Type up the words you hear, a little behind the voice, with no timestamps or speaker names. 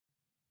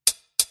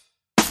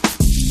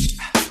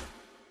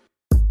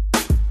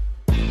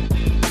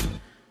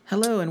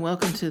Hello and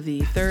welcome to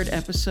the third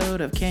episode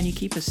of Can You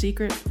Keep a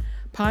Secret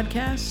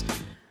podcast,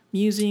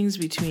 musings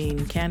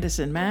between Candace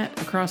and Matt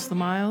across the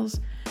miles.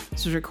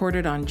 This was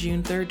recorded on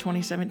June 3rd,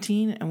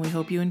 2017, and we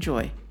hope you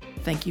enjoy.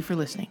 Thank you for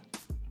listening.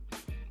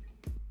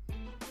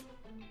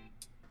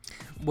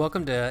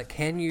 Welcome to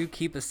Can You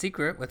Keep a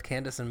Secret with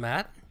Candace and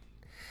Matt.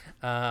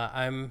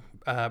 I'm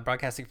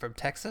broadcasting from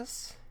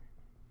Texas.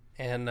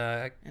 And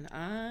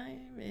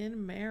I'm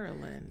in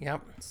Maryland.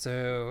 Yep.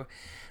 So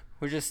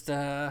we're just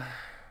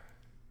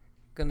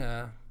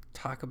gonna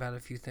talk about a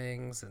few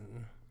things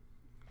and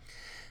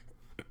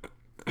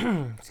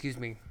excuse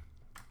me.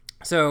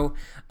 So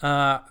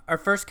our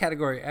first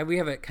category, we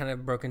have it kind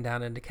of broken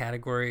down into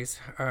categories.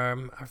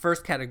 Our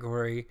first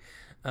category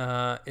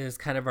is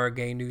kind of our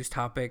gay news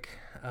topic.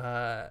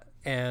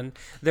 And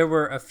there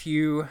were a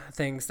few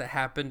things that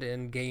happened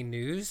in gay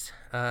news.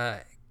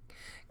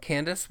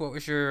 Candace, what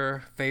was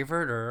your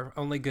favorite or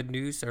only good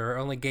news or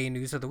only gay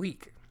news of the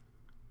week?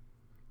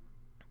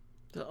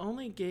 The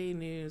only gay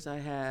news I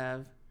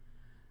have,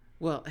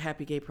 well,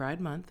 Happy Gay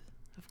Pride Month,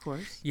 of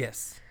course.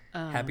 Yes.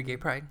 Happy Gay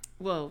Pride.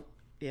 Well,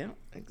 yeah,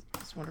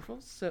 it's wonderful.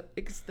 So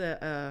it's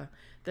that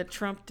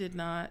Trump did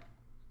not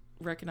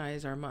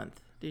recognize our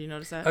month. Did you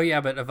notice that? Oh,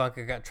 yeah, but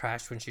Ivanka got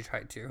trashed when she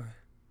tried to.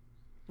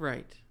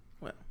 Right.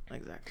 Well,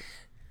 exactly.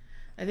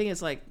 I think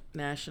it's like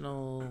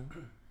National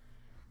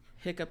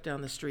Hiccup Down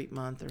the Street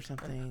Month or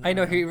something. I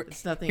know,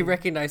 it's nothing. He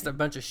recognized a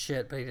bunch of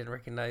shit, but he didn't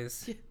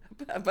recognize... Yeah,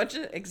 a bunch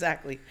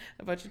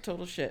of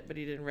total shit, but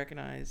he didn't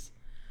recognize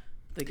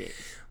the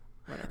gays.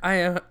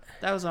 Whatever.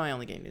 That was my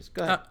only gay news.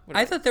 Go ahead.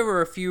 I thought there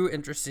were a few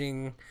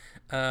interesting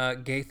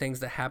gay things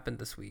that happened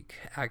this week,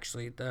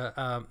 actually.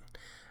 The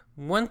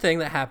one thing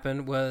that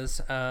happened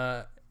was,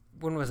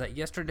 when was that,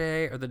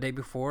 yesterday or the day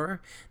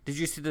before? Did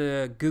you see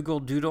the Google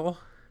Doodle?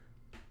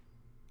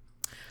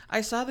 I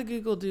saw the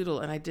Google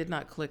Doodle and I did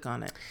not click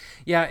on it.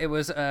 Yeah, it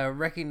was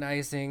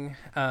recognizing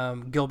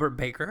Gilbert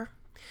Baker,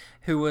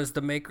 who was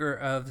the maker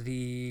of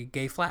the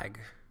gay flag.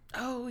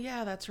 Oh,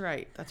 yeah, that's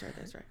right.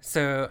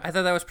 So I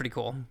thought that was pretty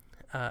cool.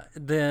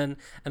 Then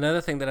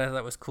another thing that I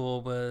thought was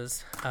cool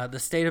was the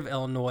state of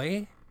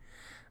Illinois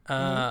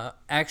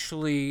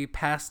actually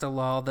passed a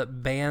law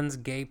that bans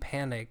gay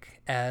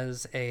panic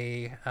as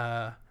a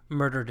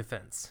murder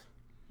defense.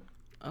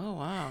 Oh,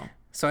 wow.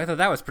 So I thought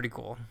that was pretty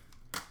cool.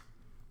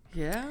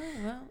 Yeah,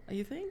 well,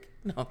 you think?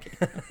 No, okay.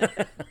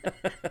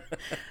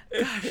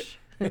 Gosh,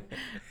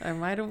 I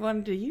might have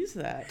wanted to use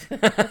that.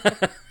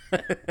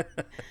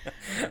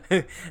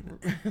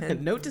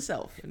 Note to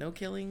self: no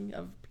killing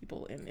of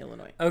people in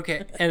Illinois.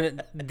 Okay,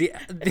 and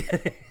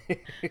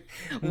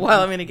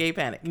while I'm in a gay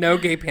panic. No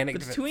gay panic.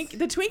 The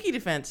Twinkie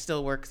defense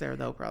still works there,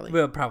 though, probably.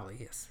 Well, probably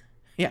yes.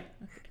 Yeah.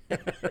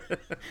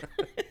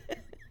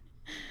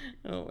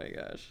 Oh my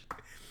gosh.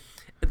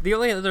 The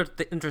only other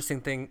interesting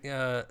thing,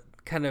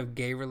 kind of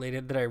gay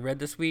related, that I read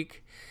this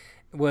week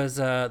was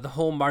the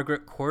whole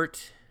Margaret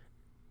Court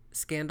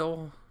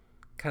scandal,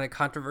 kind of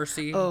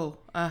controversy. Oh,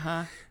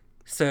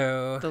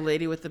 So the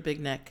lady with the big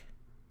neck.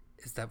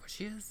 Is that what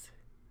she is?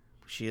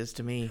 She is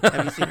to me.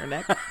 Have you seen her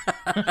neck?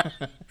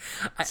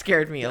 It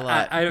scared me a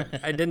lot. I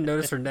didn't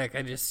notice her neck.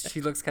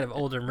 She looks kind of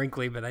old and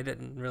wrinkly, but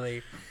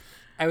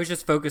I was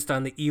just focused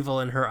on the evil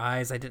in her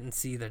eyes. I didn't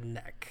see the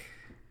neck.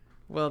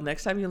 Well,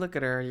 next time you look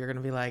at her, you're going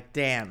to be like,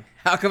 damn,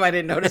 how come I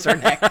didn't notice her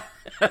neck?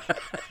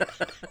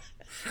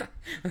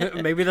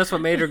 Maybe that's what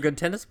made her a good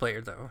tennis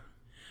player, though.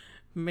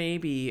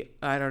 Maybe.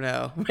 I don't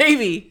know.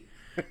 Maybe.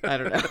 I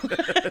don't know.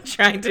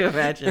 Trying to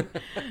imagine.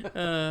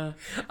 Remember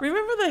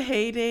the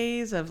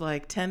heydays of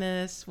like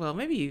tennis? Well,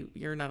 maybe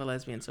you're not a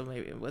lesbian, so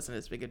maybe it wasn't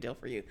as big a deal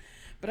for you.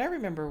 But I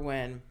remember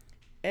when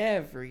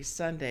every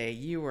Sunday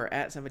you were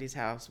at somebody's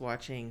house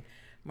watching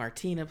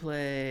Martina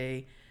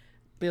play,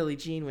 Billie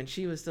Jean when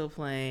she was still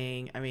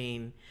playing. I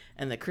mean,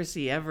 and the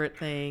Chrissy Everett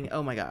thing.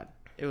 Oh my God.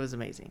 It was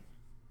amazing.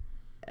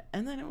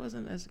 And then it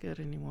wasn't as good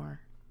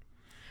anymore.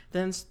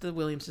 Then the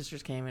Williams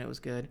sisters came and it was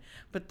good,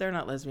 but they're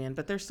not lesbian,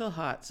 but they're still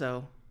hot.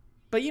 So,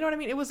 but you know what I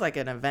mean? It was like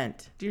an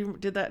event.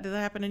 Did that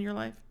happen in your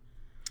life?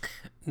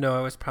 No,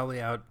 I was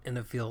probably out in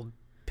the field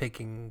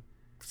picking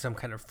some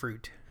kind of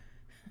fruit.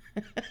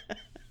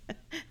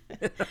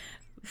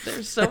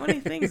 There's so many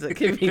things that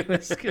could be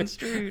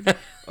misconstrued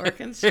or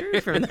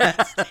construed from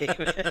that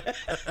statement.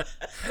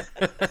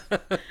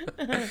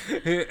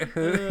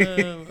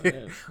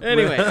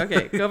 Anyway,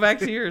 okay, go back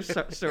to your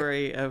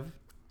story of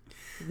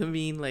the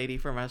mean lady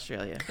from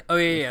Australia. Oh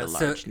yeah. The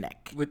large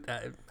neck. With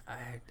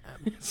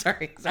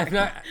sorry.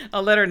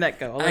 I'll let her neck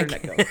go.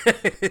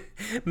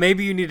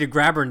 Maybe you need to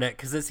grab her neck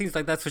because it seems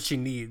like that's what she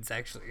needs,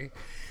 actually.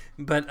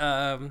 But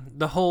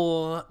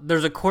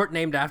there's a court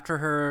named after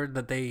her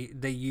that they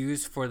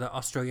use for the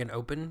Australian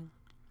Open,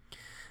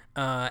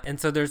 and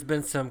so there's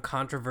been some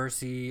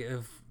controversy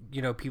of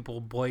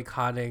people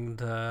boycotting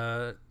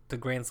the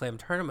Grand Slam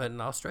tournament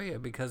in Australia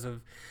because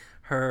of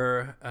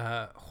her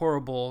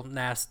horrible,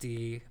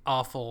 nasty,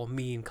 awful,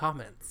 mean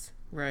comments.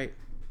 Right.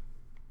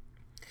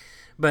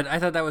 But I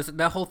thought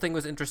that whole thing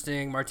was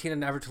interesting. Martina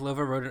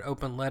Navratilova wrote an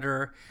open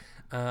letter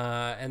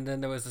And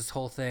then there was this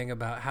whole thing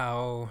about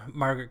how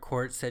Margaret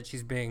Court said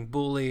she's being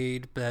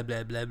bullied, blah,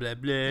 blah, blah, blah,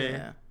 blah.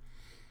 Yeah.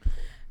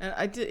 And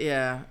I did,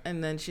 yeah.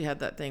 And then she had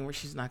that thing where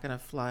she's not going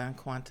to fly on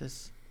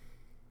Qantas.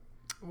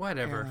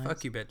 Whatever. Airlines.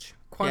 Fuck you, bitch.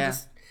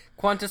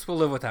 Qantas will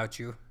live without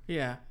you.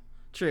 Yeah,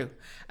 true.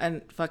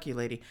 And fuck you,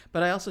 lady.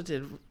 But I also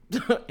did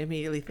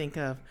immediately think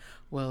of,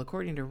 well,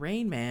 according to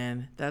Rain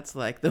Man, that's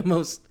like the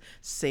most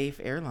safe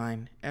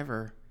airline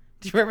ever.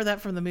 Do you remember that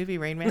from the movie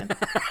Rain Man?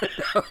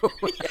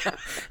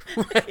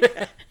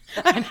 Yeah.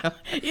 I know.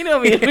 You know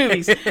me in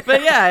movies.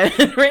 But yeah,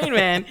 Rain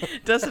Man,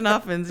 Dustin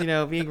Hoffman's,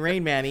 being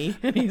Rain Man-y.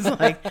 And he's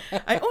like,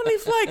 I only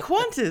fly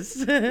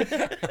Qantas.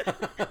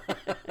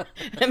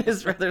 And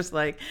his brother's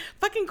like,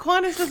 fucking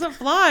Qantas doesn't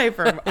fly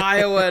from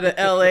Iowa to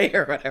LA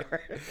or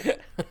whatever.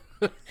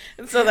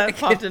 And so that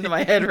popped into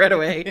my head right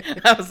away.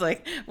 I was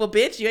like, well,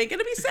 bitch, you ain't going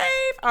to be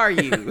safe, are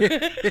you?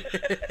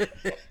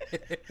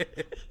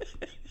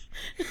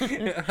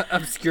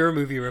 Obscure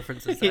movie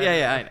references.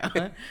 Yeah, I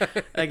know.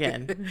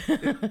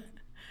 Again,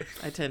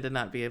 I tend to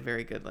not be a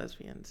very good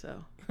lesbian,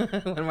 so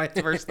when my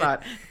first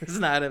thought is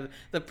not of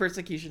the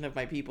persecution of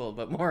my people,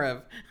 but more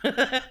of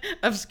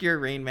obscure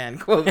Rain Man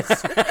quotes.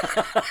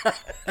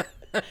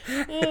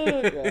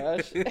 Oh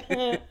gosh.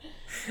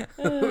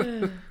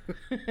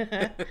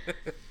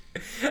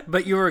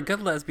 But you were a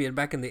good lesbian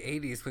back in the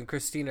 80s when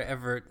Christina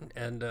Everett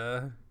and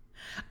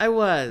I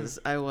was.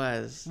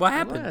 What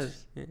happened?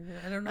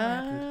 I don't know what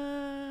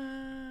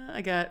happened.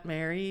 I got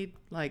married,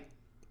 like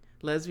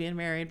lesbian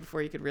married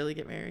before you could really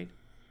get married.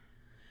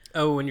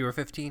 Oh, when you were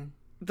 15?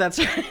 That's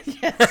right.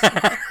 Yes.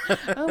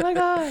 Oh my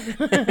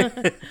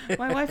God.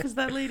 My wife is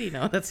that lady.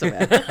 No, that's so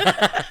bad.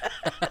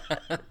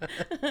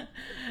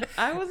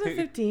 I wasn't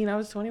 15. I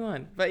was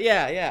 21. But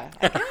yeah.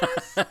 I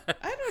guess.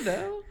 I don't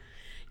know.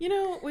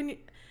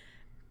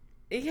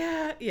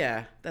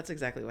 Yeah, that's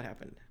exactly what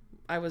happened.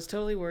 I was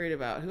totally worried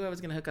about who I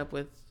was going to hook up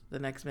with the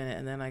next minute,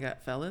 and then I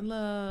fell in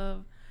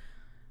love.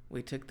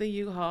 We took the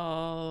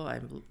U-Haul. I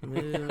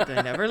moved.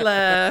 I never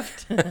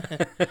left.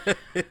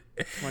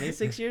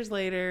 26 years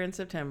later in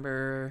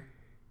September,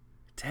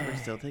 we're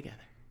still together.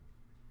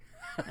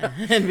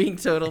 And being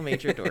total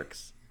major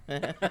dorks.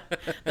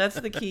 That's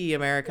the key,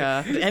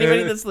 America.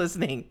 Anybody that's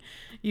listening,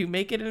 you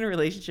make it in a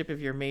relationship if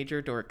you're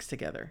major dorks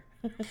together.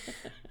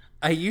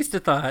 I used to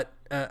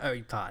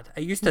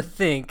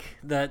think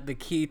that the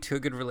key to a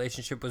good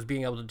relationship was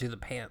being able to do the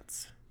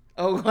pants.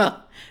 Oh,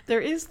 well,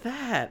 there is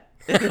that.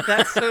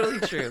 That's totally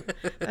true.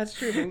 That's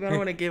true. But we don't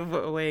want to give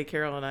away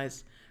Carol and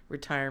I's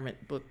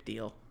retirement book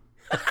deal.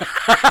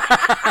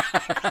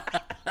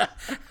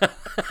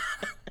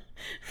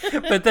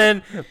 But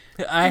then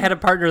I had a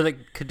partner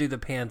that could do the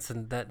pants,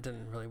 and that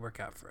didn't really work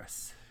out for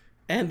us.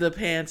 And the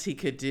pants he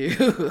could do.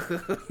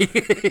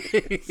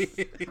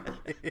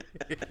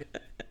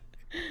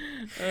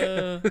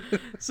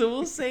 So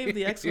we'll save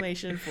the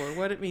explanation for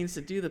what it means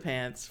to do the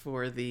pants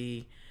for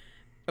the,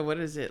 what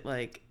is it,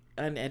 like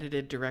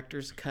unedited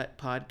director's cut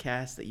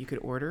podcast that you could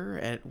order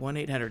at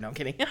 1-800. No, I'm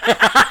kidding.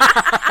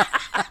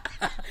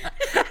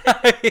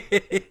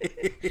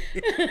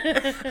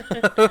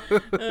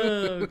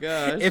 Oh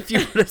gosh. If you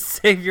want to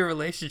save your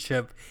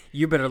relationship,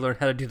 you better learn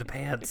how to do the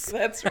pants.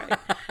 That's right.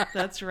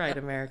 That's right,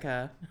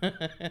 America.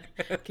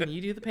 Can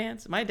you do the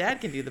pants? My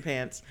dad can do the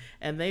pants,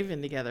 and they've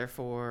been together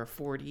for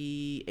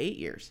 48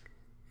 years.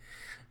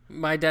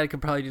 My dad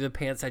could probably do the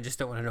pants. I just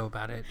don't want to know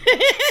about it.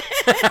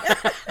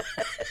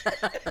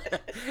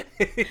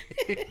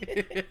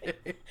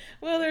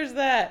 Well, there's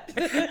that.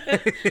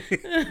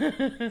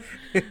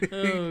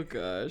 Oh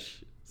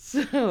gosh.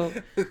 So,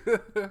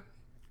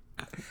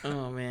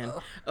 oh man.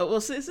 Oh well,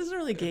 so this isn't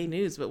really gay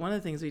news, but one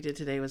of the things we did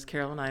today was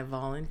Carol and I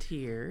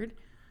volunteered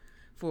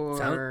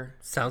for.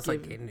 Sounds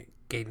like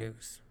gay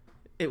news.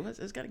 It was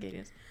kind of gay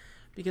news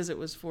because it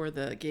was for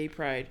the Gay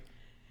Pride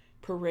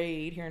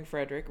parade here in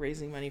Frederick,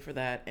 raising money for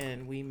that,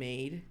 and we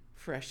made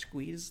fresh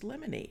squeezed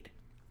lemonade.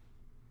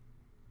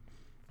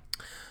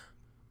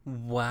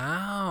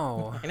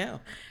 Wow. I know,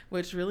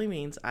 which really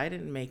means I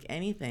didn't make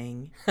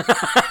anything.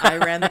 I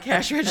ran the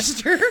cash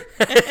register,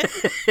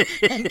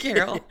 and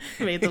Carol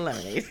made the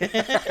lemonade.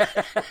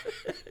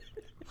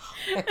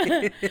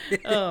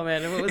 Oh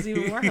man, and what was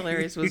even more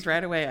hilarious was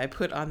right away I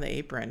put on the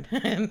apron,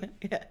 and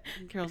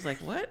Carol's like,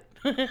 "What?"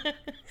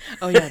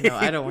 Oh yeah, no,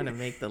 I don't want to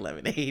make the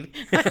lemonade.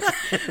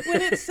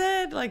 When it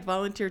said like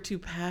volunteer to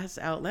pass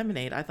out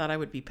lemonade, I thought I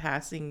would be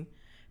passing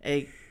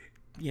a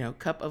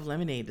cup of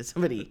lemonade to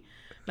somebody.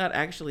 Not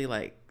actually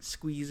like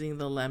squeezing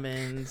the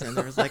lemons, and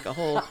there was like a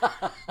whole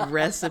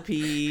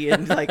recipe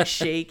and like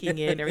shaking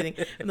it and everything.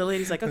 And the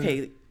lady's like,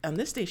 okay, on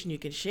this station you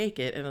can shake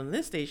it, and on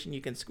this station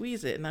you can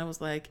squeeze it. And I was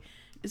like,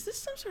 is this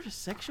some sort of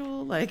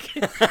sexual, like,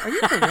 are you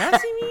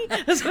harassing me?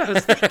 That's what I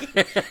was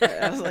thinking.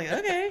 I was like,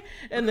 okay.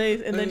 And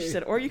then she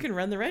said, or you can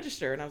run the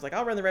register. And I was like,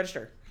 I'll run the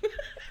register.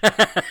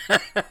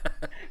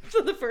 So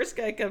the first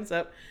guy comes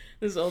up,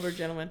 this older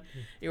gentleman.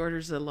 He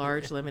orders a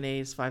large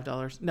lemonade,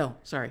 $5. No,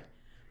 sorry.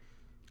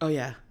 Oh,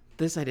 yeah.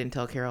 This I didn't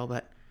tell Carol,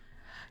 but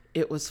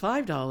it was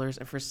 $5,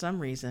 and for some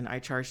reason I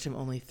charged him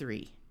only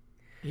 $3.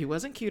 He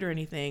wasn't cute or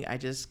anything. I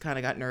just kind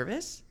of got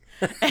nervous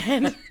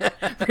and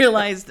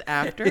realized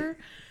after.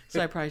 So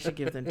I probably should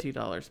give them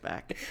 $2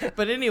 back.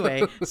 But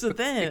anyway, so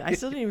then I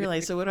still didn't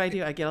realize. So what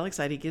do? I get all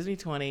excited. He gives me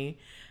 20.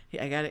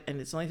 I got it,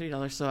 and it's only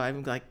 $3. So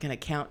I'm like gonna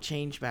count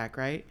change back,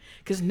 right?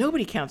 Because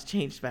nobody counts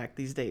change back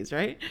these days,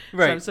 right?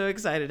 Right. So I'm so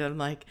excited. I'm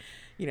like,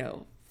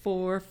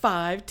 4,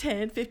 5,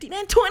 10, 15,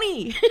 and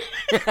 20.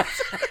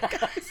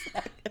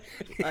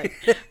 Like,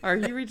 are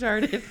you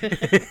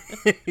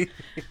retarded?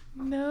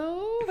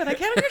 No, but I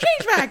counted your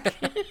change back.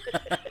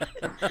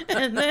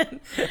 And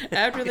then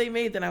after they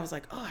made, then I was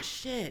like, oh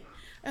shit.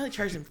 I only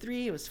charged them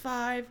 3. It was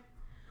 5.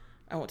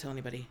 I won't tell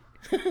anybody.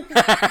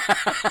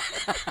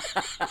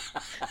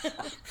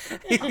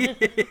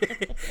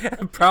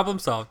 Problem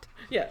solved.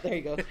 Yeah, there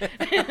you go.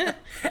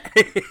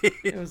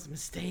 It was a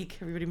mistake.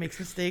 Everybody makes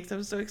mistakes. I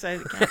was so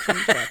excited to count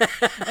change back.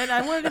 And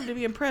I wanted him to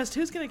be impressed.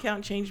 Who's going to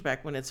count change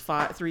back when it's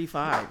 3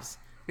 5s?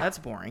 That's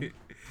boring.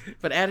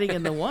 But adding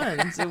in the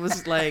ones, it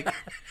was like,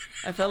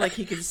 I felt like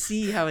he could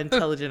see how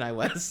intelligent I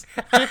was.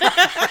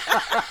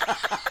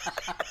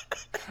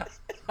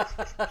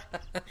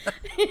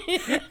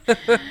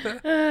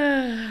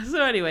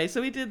 So anyway,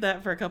 so we did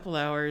that for a couple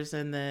hours,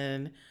 and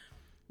then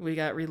we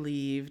got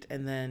relieved,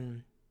 and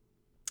then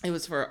it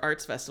was for our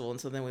arts festival,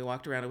 and so then we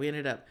walked around, and we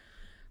ended up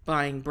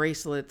buying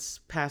bracelets,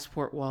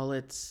 passport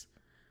wallets,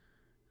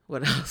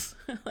 what else?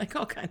 Like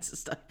all kinds of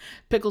stuff.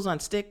 Pickles on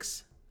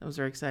sticks. That was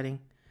very exciting.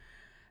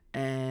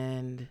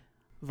 And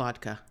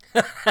vodka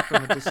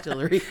from a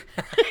distillery.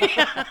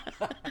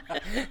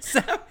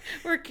 So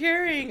we're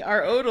carrying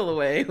our odal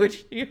away,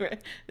 which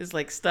is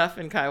like stuff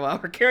in Kiowa.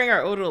 We're carrying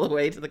our odal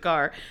away to the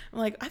car. I'm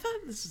like, I thought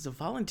this was a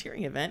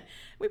volunteering event.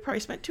 We probably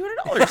spent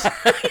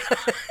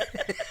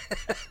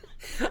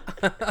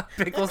 $200.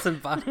 Pickles and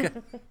vodka.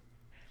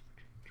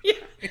 Yeah.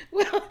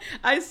 Well,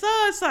 I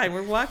saw a sign.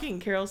 We're walking.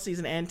 Carol sees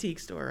an antique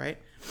store, right?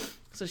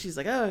 So she's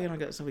like, oh,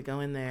 go. So we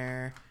go in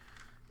there.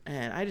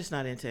 And I'm just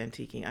not into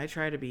antiquing. I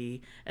try to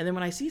be. And then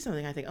when I see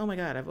something, I think, oh my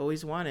God, I've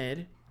always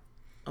wanted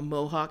a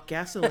Mohawk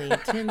gasoline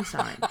tin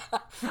sign.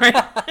 Right?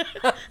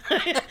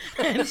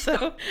 And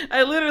so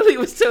I literally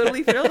was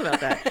totally thrilled about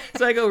that.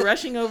 So I go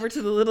rushing over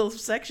to the little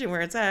section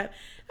where it's at,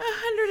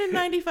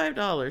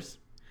 $195.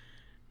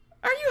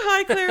 Are you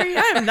high, Clary?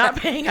 I am not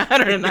paying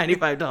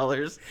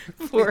 $195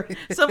 for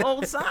some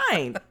old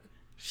sign.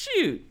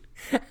 Shoot.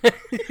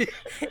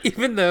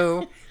 Even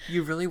though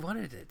you really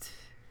wanted it.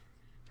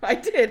 I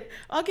did.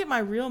 I'll get my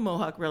real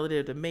Mohawk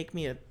relative to make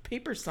me a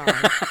paper sign.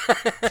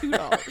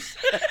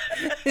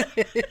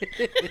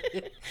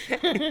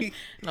 $2. And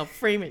I'll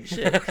frame it and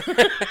shit.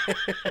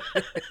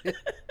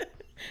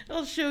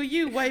 I'll show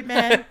you, white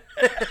man.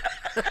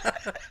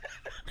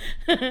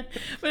 But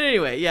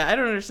anyway, yeah, I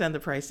don't understand the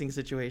pricing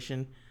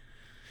situation.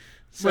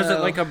 So, Was it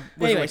like a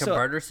anyway, a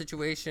barter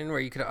situation where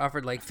you could have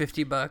offered like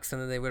 $50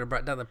 and then they would have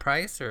brought down the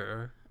price,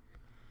 or?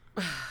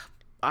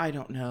 I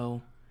don't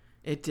know.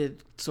 It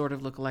did sort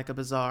of look like a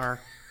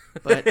bazaar,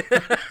 but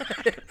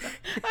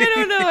I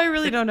don't know. I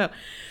really don't know.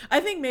 I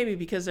think maybe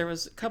because there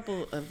was a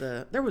couple of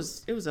it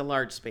was a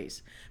large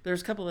space. There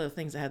was a couple of the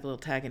things that had the little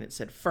tag and it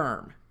said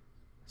firm.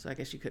 So I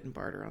guess you couldn't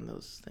barter on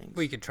those things.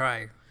 Well, you could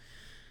try.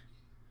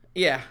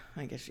 Yeah,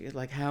 I guess you could,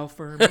 like, how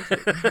firm is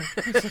it?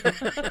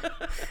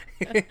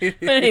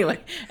 But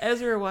anyway,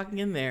 as we were walking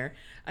in there,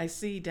 I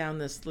see down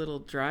this little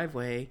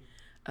driveway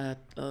a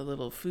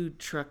little food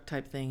truck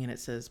type thing, and it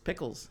says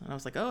pickles. And I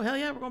was like, oh, hell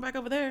yeah, we're going back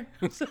over there.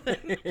 So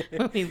then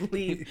when we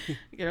leave,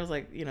 Carol's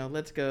like,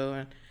 let's go.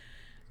 And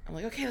I'm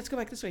like, okay, let's go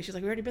back this way. She's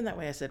like, we already been that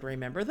way. I said,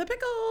 remember the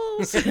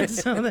pickles. And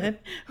so then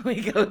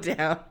we go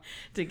down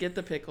to get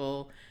the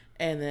pickle.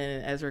 And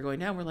then as we're going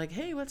down, we're like,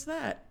 hey, what's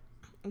that?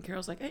 And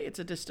Carol's like, hey, it's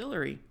a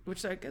distillery,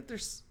 which I get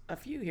there's a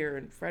few here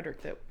in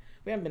Frederick that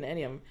we haven't been to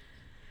any of them.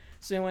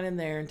 So we went in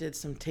there and did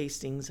some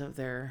tastings of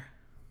their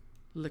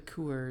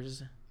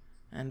liqueurs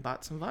and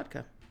bought some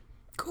vodka.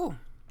 Cool.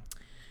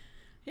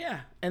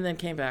 Yeah. And then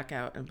came back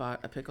out and bought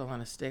a pickle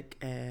on a stick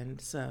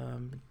and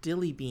some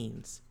dilly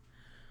beans,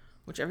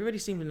 which everybody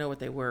seemed to know what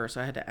they were.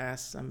 So I had to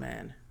ask some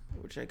man,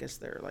 which I guess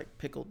they're like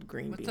pickled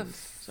green beans.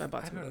 So I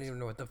bought some. I don't even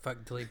know what the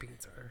fuck dilly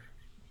beans are.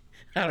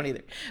 I don't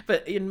either.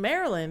 But in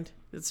Maryland,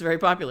 it's very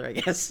popular, I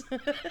guess.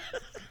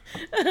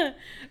 I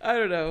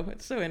don't know.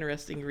 It's so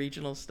interesting,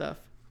 regional stuff.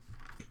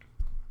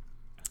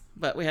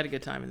 But we had a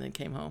good time and then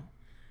came home.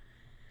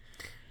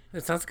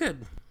 That sounds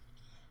good.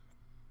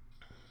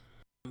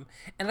 And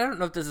I don't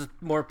know if this is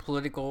more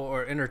political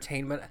or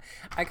entertainment.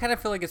 I kind of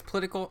feel like it's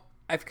political.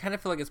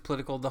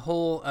 The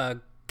whole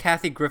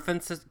Kathy Griffin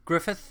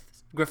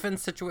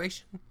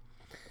situation.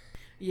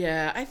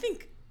 Yeah, I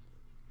think...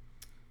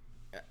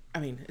 I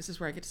mean, is this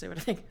where I get to say what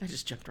I think? I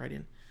just jumped right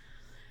in.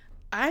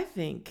 I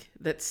think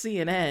that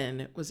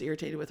CNN was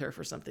irritated with her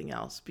for something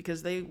else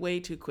because they way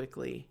too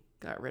quickly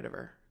got rid of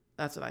her.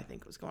 That's what I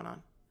think was going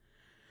on.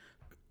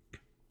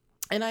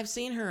 And I've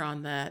seen her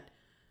on that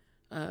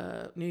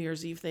New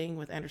Year's Eve thing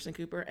with Anderson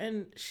Cooper,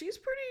 and she's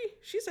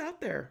out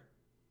there.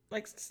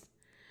 Like,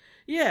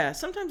 yeah,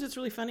 sometimes it's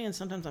really funny, and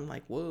sometimes I'm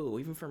like, whoa,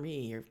 even for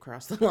me, you've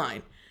crossed the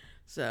line.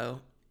 So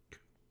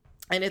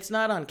And it's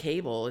not on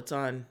cable. It's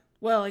on,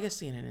 well, I guess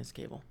CNN is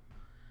cable.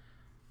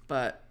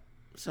 But,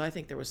 so I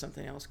think there was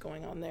something else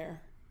going on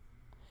there.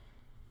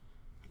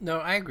 No,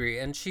 I agree.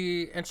 And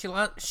she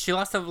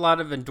lost a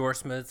lot of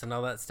endorsements and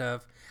all that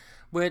stuff,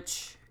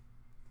 which,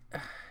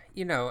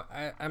 you know,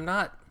 I'm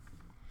not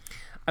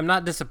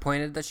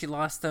disappointed that she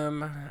lost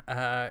them.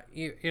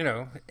 You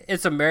know,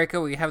 it's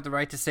America. We have the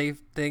right to say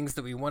things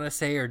that we want to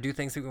say or do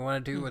things that we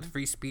want to do with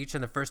free speech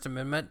and the First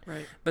Amendment.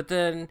 Right. But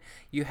then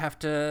you have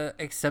to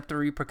accept the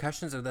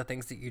repercussions of the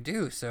things that you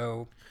do.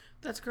 So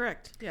That's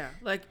correct. Yeah.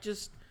 Like,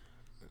 just,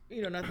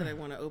 you know, not that I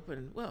want to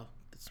open, well,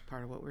 that's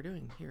part of what we're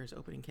doing here is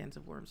opening cans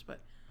of worms. But,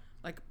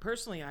 like,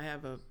 personally, I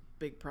have a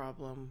big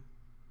problem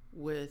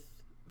with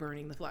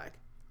burning the flag.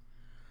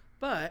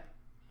 But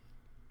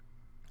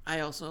I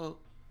also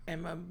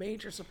am a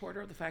major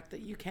supporter of the fact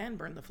that you can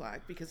burn the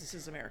flag because this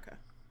is America.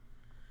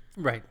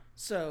 right.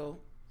 So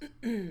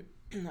I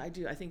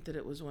think that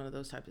it was one of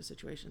those types of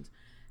situations.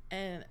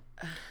 And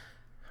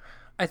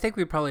I think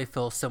we probably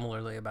feel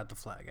similarly about the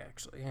flag,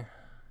 actually.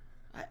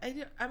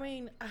 I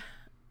mean,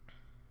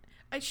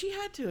 she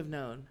had to have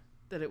known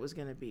that it was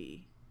going to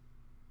be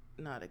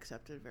not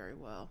accepted very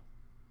well.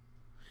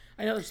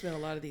 I know there's been a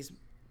lot of these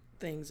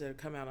things that have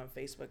come out on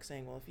Facebook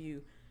saying, well, if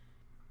you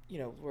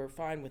know, we're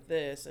fine with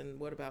this, and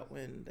what about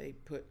when they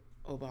put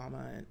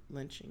Obama and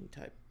lynching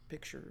type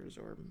pictures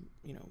or,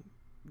 you know,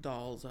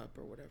 dolls up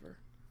or whatever?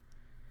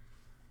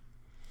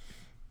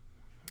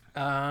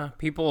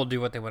 People will do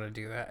what they want to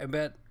do.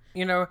 But,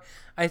 you know,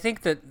 I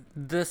think that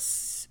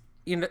this,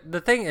 you know,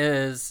 the thing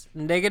is,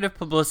 negative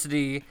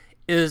publicity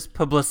is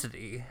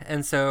publicity.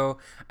 And so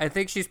I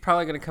think she's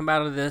probably going to come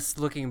out of this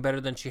looking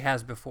better than she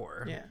has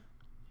before. Yeah.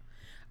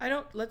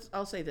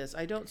 I'll say this.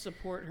 I don't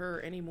support her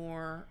any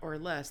more or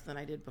less than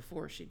I did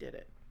before she did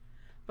it.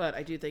 But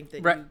I do think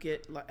that Right. you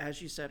get,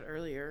 as you said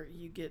earlier,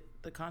 you get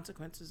the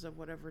consequences of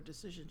whatever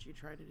decisions you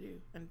try to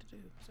do and to do.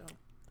 So.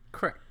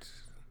 Correct.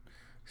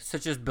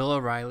 Such as Bill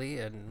O'Reilly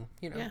and,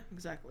 you know. Yeah,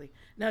 exactly.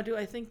 Now, do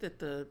I think that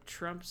the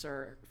Trumps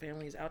are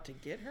families out to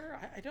get her?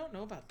 I don't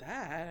know about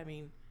that. I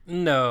mean.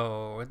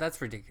 No,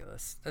 that's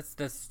ridiculous. That's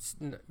just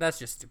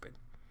stupid.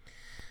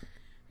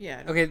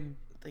 Yeah. Okay.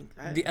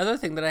 The other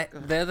thing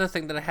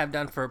that I have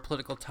down for a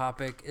political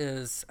topic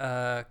is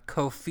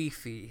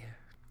Kofifi.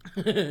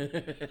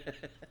 The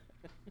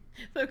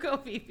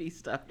Kofifi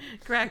stuff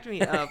cracked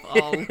me up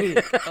all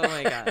week. Oh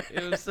my god,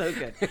 it was so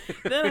good.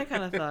 Then I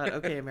kind of thought,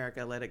 okay,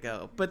 America, let it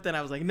go. But then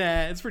I was like,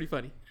 nah, it's pretty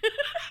funny.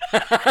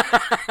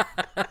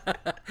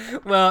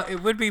 Well,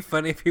 it would be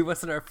funny if he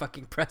wasn't our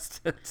fucking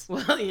president.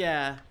 Well,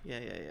 yeah.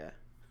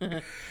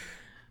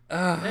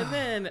 And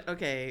then,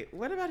 okay,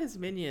 what about his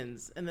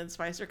minions? And then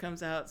Spicer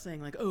comes out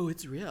saying like, oh,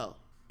 it's real.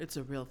 It's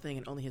a real thing,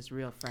 and only his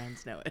real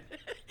friends know it.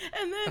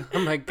 And then oh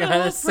my God, the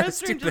whole that's press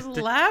so room just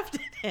stupid. laughed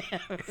at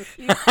him.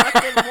 You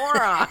fucking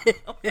moron.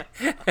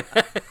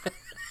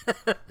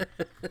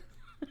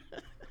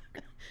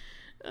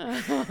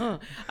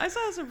 I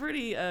saw some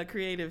pretty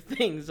creative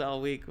things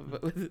all week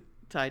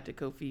tied to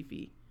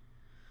Kofifi.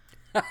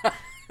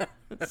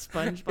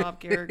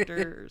 SpongeBob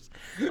characters,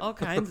 all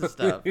kinds of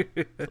stuff.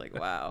 It's like,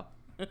 wow.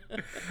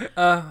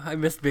 I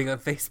missed being on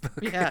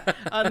Facebook. Yeah,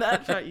 on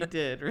that shot you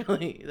did,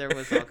 really. There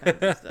was all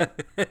kinds of stuff.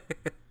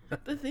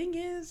 The thing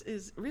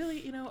is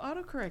really, you know,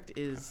 autocorrect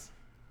is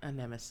a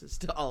nemesis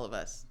to all of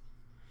us.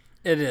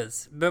 It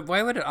is. But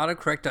why would it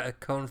autocorrect a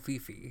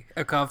Konfifi?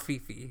 A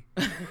Konfifi?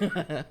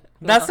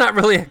 That's not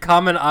really a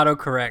common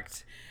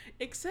autocorrect.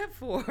 Except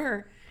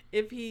for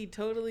if he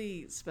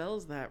totally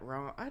spells that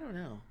wrong. I don't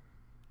know.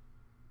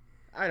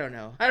 I don't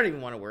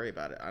even want to worry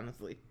about it,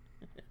 honestly.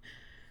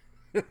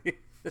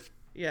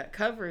 Yeah,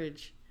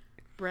 coverage.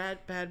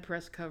 Bad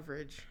press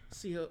coverage.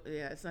 Yeah,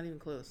 it's not even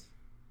close.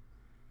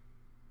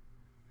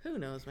 Who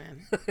knows,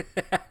 man?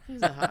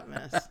 He's a hot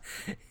mess.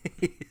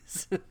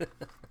 He's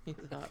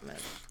a hot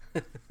mess.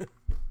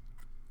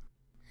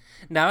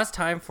 Now it's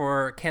time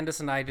for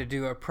Candace and I to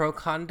do a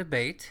pro-con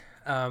debate.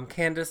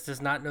 Candace does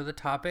not know the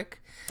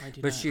topic,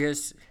 but she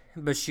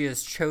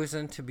has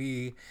chosen to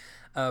be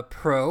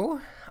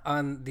pro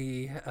on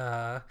the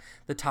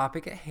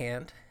topic at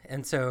hand.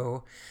 And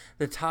so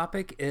the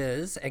topic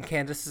is, and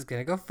Candace is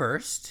going to go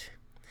first.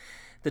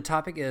 The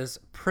topic is,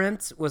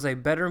 Prince was a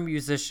better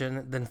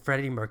musician than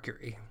Freddie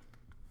Mercury.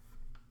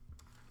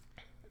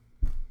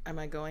 Am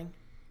I going?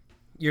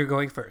 You're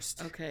going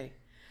first. Okay.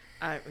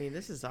 I mean,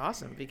 this is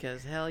awesome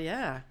because hell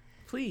yeah,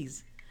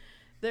 please.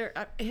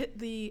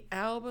 The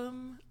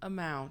album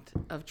amount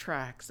of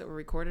tracks that were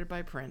recorded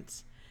by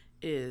Prince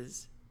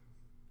is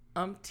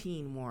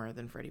umpteen more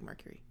than Freddie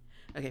Mercury.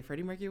 Okay,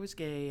 Freddie Mercury was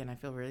gay, and I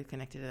feel really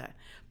connected to that.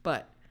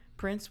 But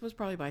Prince was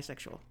probably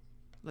bisexual.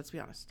 Let's be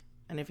honest.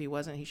 And if he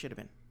wasn't, he should have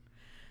been.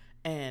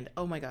 And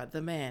oh my God,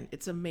 the man,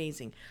 it's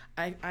amazing.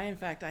 I in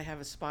fact, I have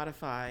a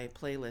Spotify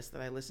playlist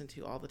that I listen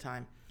to all the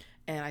time,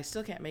 and I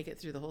still can't make it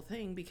through the whole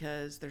thing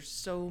because there's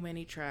so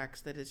many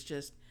tracks that it's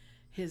just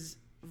his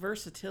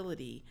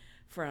versatility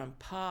from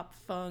pop,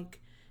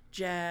 funk,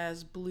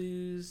 jazz,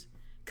 blues,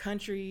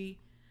 country,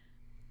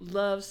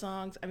 love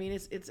songs. I mean,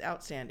 it's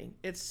outstanding.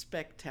 It's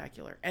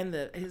spectacular. And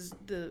his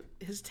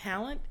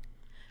talent.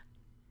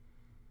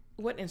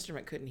 What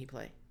instrument couldn't he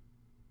play?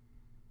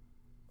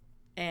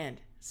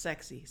 And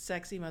sexy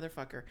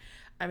motherfucker.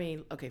 I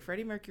mean, okay,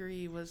 Freddie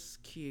Mercury was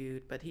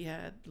cute, but he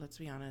had, let's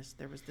be honest,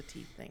 there was the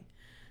teeth thing.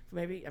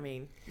 Maybe, I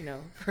mean,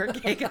 for a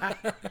gay guy,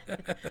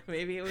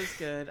 maybe it was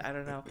good. I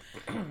don't know.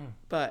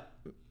 But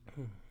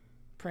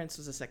Prince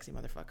was a sexy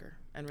motherfucker.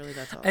 And really,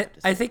 that's all I have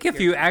to say. I think if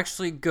you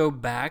actually go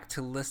back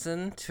to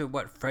listen to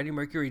what Freddie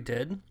Mercury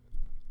did,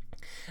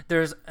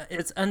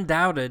 it's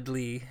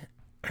undoubtedly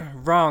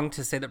wrong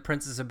to say that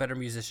Prince is a better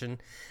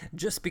musician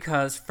just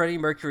because Freddie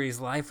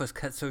Mercury's life was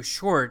cut so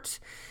short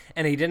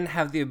and he didn't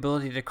have the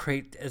ability to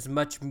create as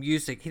much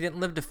music. He didn't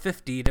live to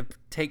 50 to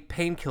take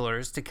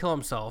painkillers to kill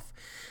himself.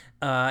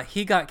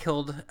 He got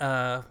killed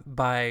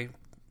by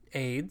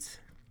AIDS,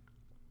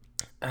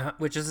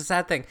 which is a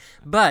sad thing.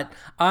 But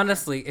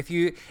honestly, if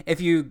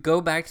you go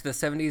back to the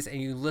 70s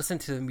and you listen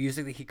to the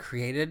music that he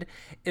created,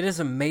 it is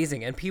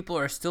amazing, and people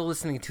are still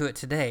listening to it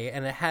today.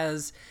 And it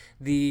has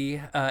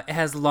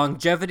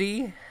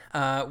longevity,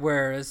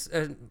 whereas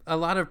a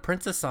lot of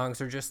Prince's songs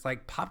are just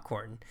like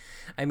popcorn.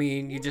 I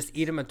mean, you just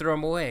eat them and throw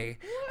them away.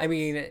 I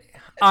mean,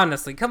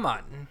 honestly, come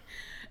on.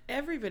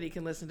 Everybody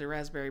can listen to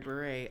Raspberry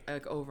Beret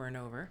like over and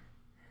over.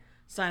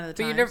 Sign of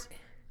the Times.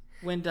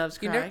 When Doves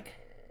Cry.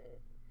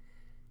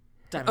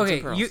 Diamonds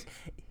and Pearls.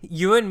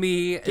 You and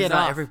me is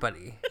not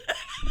everybody.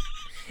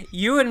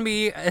 You and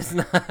me is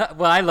not.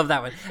 Well, I love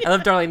that one. I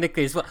love Darling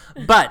Nikki as well.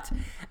 But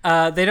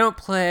they don't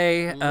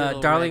play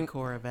Darling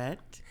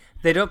Corvette.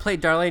 They don't play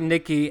Darling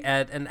Nikki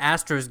at an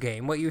Astros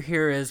game. What you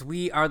hear is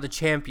 "We Are the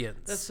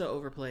Champions." That's so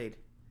overplayed.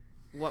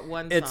 What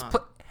one song?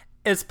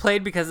 It's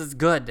played because it's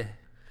good.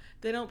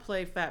 They don't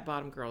play Fat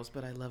Bottom Girls,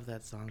 but I love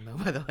that song, though,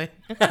 by the way.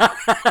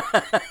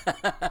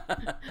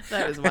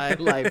 That is my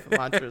life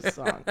mantra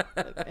song.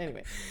 But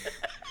anyway.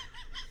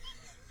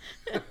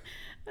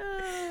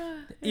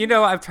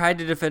 I've tried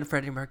to defend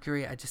Freddie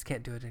Mercury. I just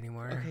can't do it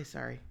anymore. Okay,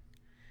 sorry.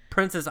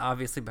 Prince is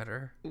obviously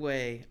better.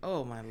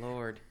 Oh, my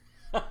Lord.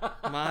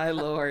 My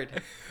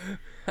Lord.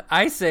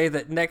 I say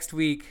that next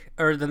week,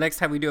 or the next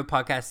time we do a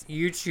podcast,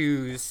 you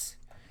choose...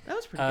 That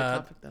was a pretty good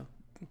topic, though.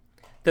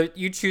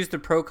 You choose the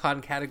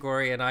pro-con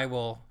category, and I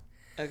will.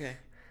 Okay.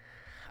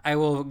 I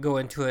will go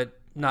into it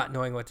not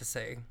knowing what to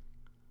say.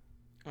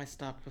 I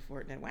stopped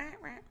before it did.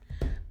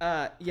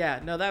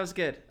 Yeah. No, that was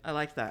good. I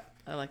liked that.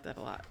 I liked that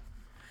a lot.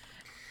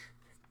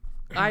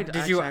 I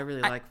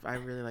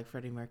really like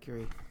Freddie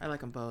Mercury. I like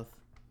them both.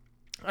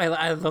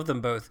 I love them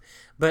both.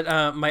 But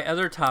my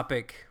other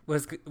topic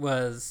was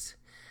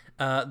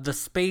the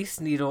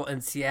Space Needle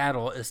in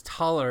Seattle is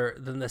taller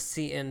than the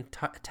CN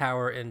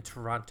Tower in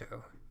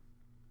Toronto.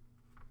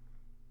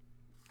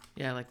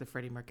 Yeah, I like the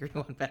Freddie Mercury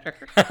one better.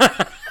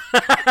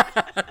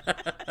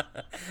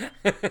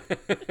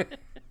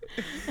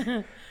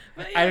 Yeah,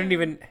 I don't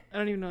even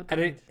know what that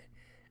means.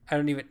 I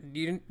don't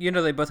even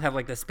they both have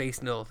like the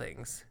Space Needle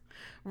things.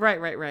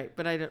 Right.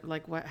 But I don't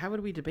like what how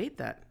would we debate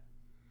that?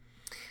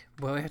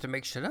 Well, we have to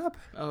make shit up.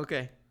 Oh,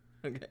 okay.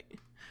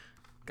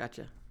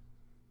 Gotcha.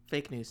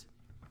 Fake news.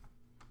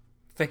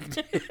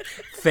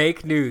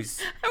 Fake news.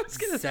 I was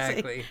gonna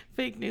say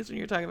fake news when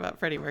you were talking about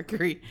Freddie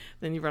Mercury.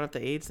 Then you brought up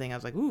the AIDS thing. I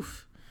was like,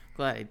 oof.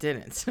 Glad I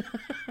didn't.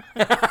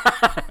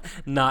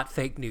 Not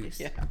fake news.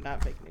 Yeah,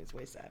 not fake news.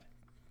 Way sad.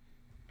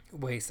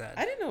 Way sad.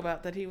 I didn't know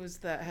about that. He was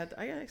that had.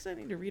 I actually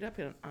need to read up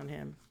on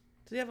him.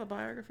 Does he have a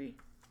biography?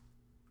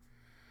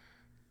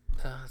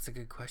 That's a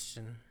good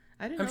question.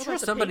 I didn't know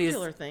about the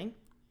painkiller thing.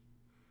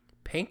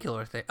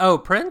 Painkiller thing. Oh,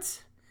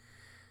 Prince?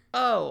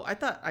 Oh, I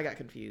got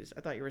confused.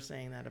 I thought you were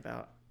saying that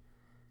about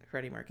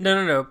Freddie Mercury.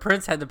 No.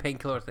 Prince had the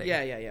painkiller thing.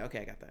 Yeah. Okay,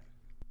 I got that.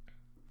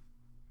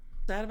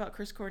 Is that about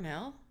Chris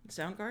Cornell,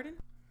 Soundgarden?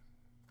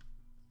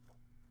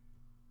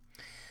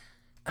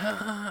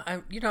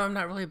 I'm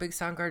not really a big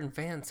Soundgarden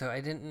fan, so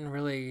it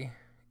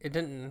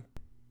didn't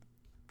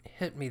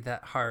hit me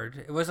that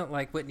hard. It wasn't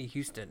like Whitney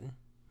Houston.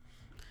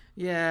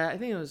 Yeah, I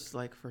think it was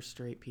like for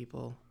straight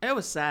people. It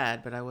was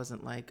sad, but I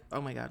wasn't like, oh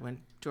my God, when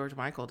George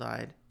Michael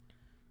died.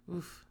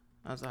 Oof,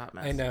 that was a hot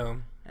mess. I know.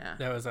 Yeah.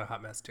 That was a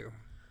hot mess too.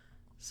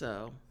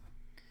 So,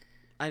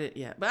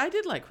 but I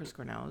did like Chris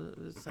Cornell.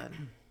 It was sad.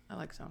 I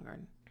like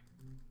Soundgarden.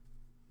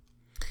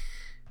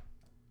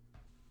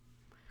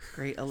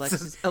 Great.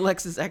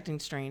 Alexa's acting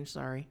strange.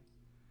 Sorry.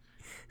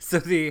 So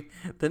the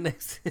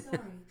next.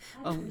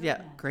 Oh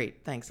yeah,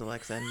 great. Thanks,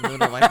 Alexa. And ruin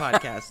my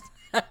podcast,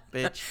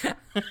 bitch.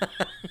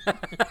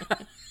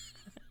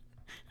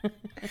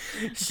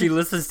 She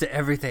listens to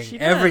everything.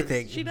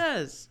 She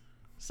does.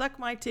 Suck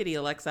my titty,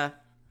 Alexa.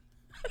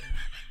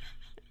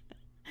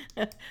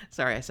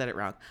 Sorry, I said it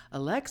wrong.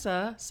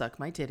 Alexa, suck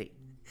my titty.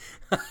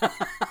 I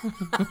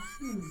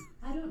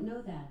don't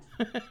know that.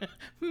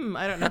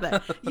 I don't know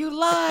that. You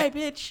lie,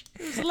 bitch.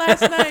 It was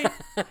last night.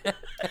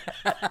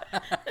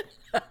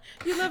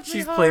 You left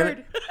me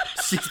hard.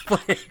 She's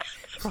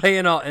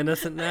playing all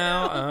innocent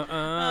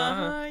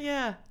now.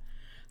 Yeah.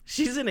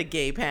 She's in a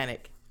gay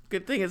panic.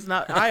 Good thing it's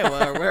not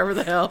Iowa or wherever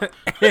the hell.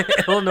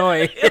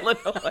 Illinois.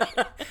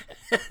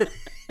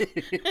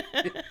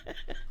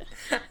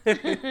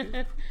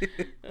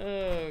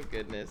 Oh,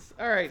 goodness.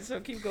 All right, so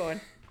keep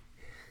going.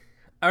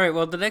 All right,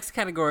 well, the next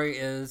category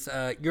is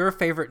your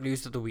favorite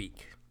news of the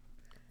week.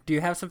 Do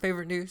you have some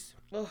favorite news?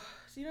 Well,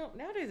 so,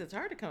 nowadays it's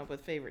hard to come up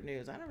with favorite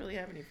news. I don't really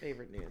have any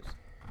favorite news.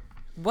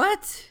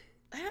 What?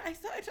 I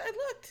thought I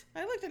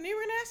looked, and you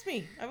were gonna ask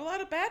me. I have a lot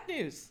of bad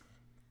news.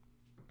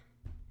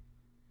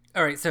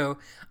 All right, so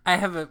I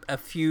have a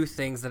few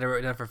things that I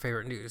wrote down for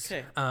favorite news.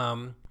 Okay.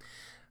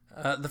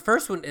 The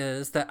first one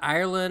is that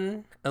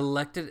Ireland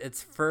elected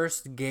its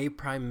first gay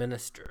prime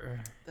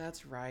minister.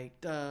 That's right.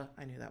 Duh.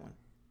 I knew that one.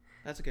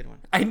 That's a good one.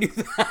 I knew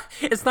that.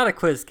 It's not a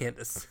quiz,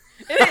 Candace.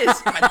 It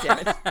is. God damn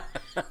it.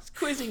 He's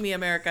quizzing me,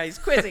 America. He's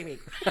quizzing me.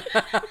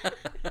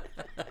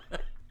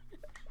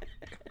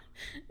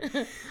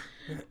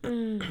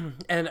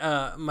 And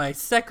my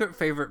second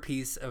favorite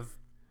piece of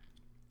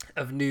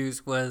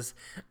news was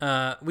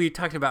we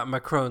talked about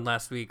Macron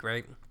last week,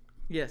 right?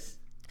 Yes.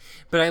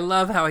 But I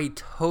love how he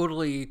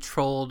totally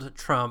trolled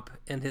Trump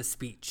in his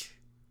speech.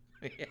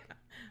 Yeah,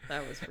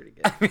 that was pretty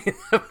good. I mean,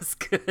 that was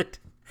good.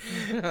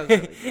 That was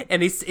really good.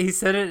 And he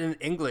said it in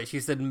English.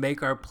 He said,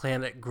 "Make our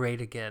planet great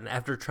again,"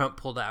 after Trump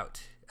pulled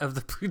out of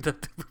the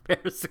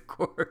Paris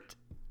Accord.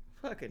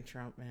 Fucking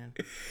Trump, man.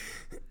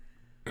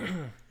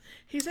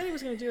 He said he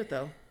was going to do it,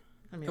 though.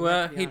 I mean,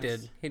 Well, let's be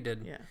honest. He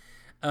did. Yeah.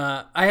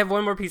 I have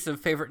one more piece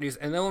of favorite news,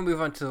 and then we'll move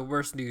on to the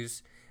worst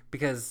news,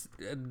 because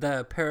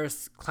the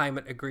Paris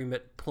Climate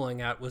Agreement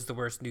pulling out was the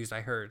worst news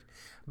I heard.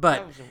 But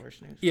That was the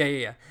worst news.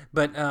 yeah.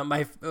 But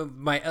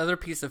my other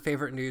piece of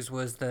favorite news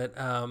was that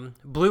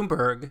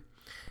Bloomberg,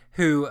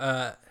 who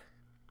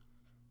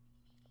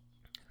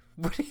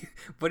what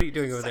are you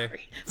doing over there?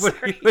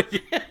 Sorry.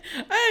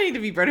 I need to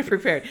be better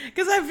prepared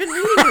because I've been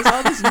reading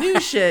all this new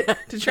shit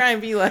to try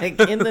and be like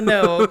in the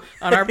know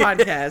on our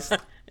podcast,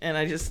 and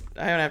I don't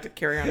have to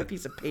carry on a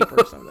piece of paper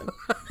or something.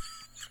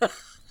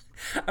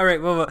 All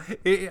right, well,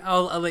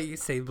 I'll let you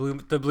say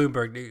the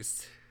Bloomberg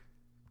news.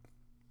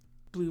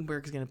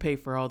 Bloomberg's gonna pay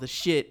for all the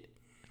shit,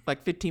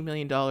 like $15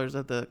 million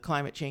of the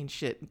climate change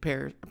shit in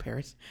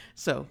Paris.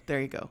 So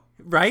there you go.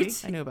 Right?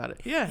 See? I knew about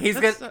it. Yeah,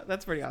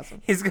 that's pretty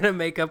awesome. He's gonna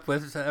make up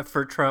with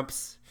for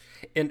Trump's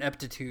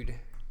ineptitude.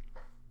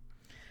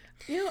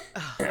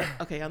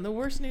 Okay, on the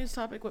worst news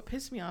topic, what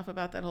pissed me off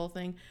about that whole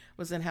thing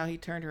was then how he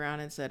turned around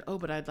and said, "Oh,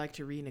 but I'd like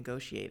to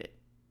renegotiate it."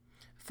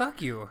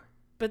 Fuck you.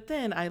 But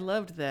then I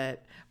loved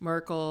that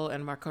Merkel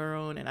and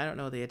Macron and I don't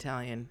know the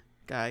Italian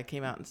guy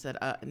came out and said,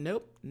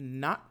 "Nope,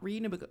 not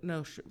renegotiate.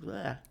 No,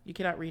 you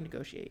cannot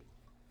renegotiate."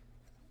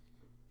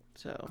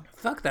 So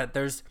Fuck that.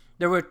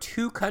 There were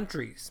two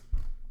countries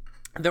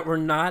that were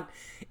not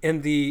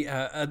in the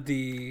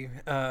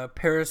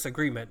Paris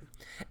Agreement,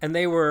 and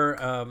they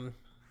were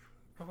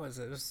what was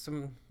it? It was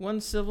some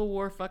one civil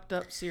war fucked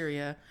up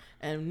Syria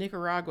and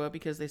Nicaragua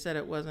because they said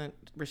it wasn't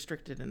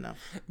restricted enough.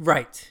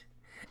 right.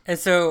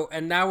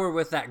 And now we're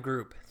with that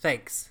group.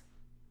 Thanks.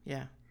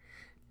 Yeah.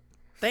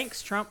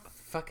 Thanks, Trump.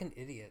 Fucking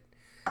idiot.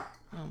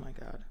 Oh my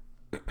god.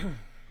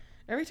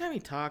 Every time he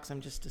talks, I'm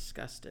just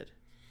disgusted.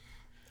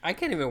 I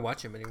can't even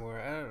watch him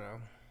anymore. I don't know.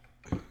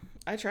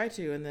 I try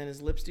to, and then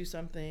his lips do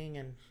something,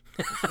 and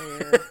his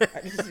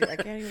hair. I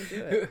can't even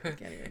do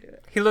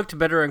it. He looked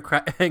better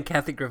in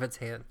Kathy Griffin's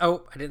hand.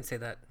 Oh, I didn't say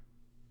that.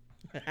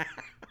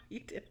 You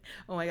did.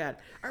 Oh my god,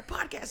 our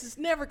podcast is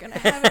never gonna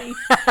have any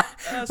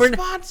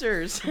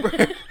sponsors.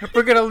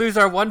 We're gonna lose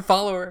our one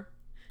follower.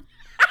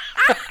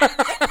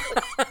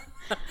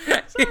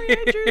 Sorry,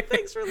 Andrew.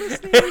 Thanks for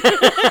listening.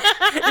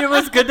 It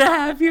was good to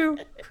have you.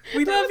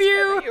 We love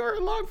you. You were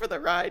along for the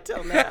ride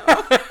till now.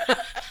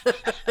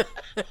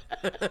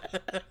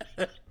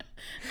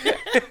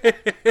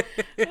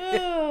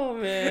 Oh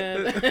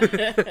man.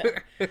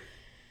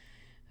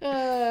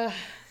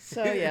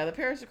 So yeah, the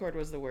Paris Accord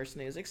was the worst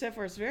news. Except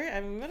for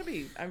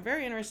I'm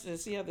very interested to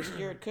see how this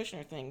Jared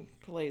Kushner thing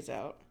plays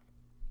out.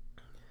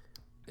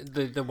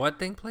 The what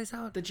thing plays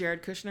out? The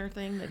Jared Kushner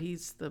thing, that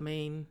he's the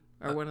main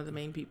or one of the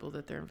main people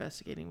that they're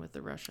investigating with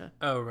the Russia.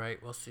 Oh right,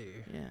 we'll see.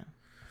 Yeah.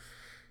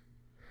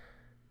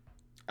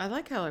 I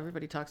like how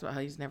everybody talks about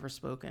how he's never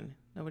spoken.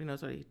 Nobody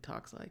knows what he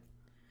talks like.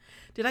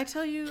 Did I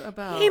tell you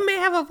about... He may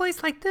have a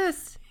voice like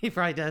this. He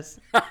probably does.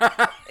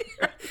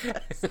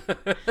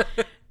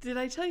 Did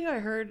I tell you I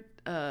heard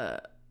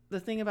the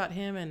thing about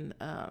him and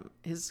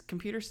his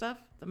computer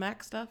stuff, the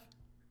Mac stuff?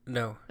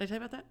 No. Did I tell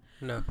you about that?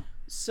 No.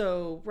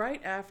 So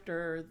right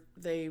after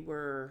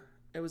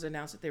it was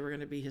announced that they were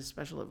going to be his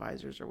special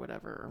advisors or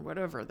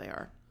whatever they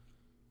are,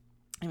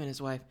 him and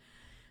his wife,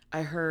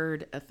 I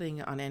heard a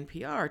thing on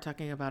NPR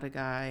talking about a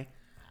guy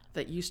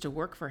that used to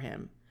work for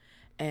him.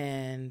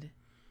 And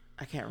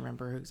I can't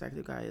remember who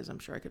exactly the guy is. I'm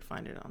sure I could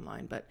find it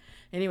online. But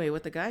anyway,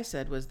 what the guy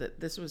said was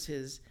that this was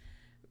his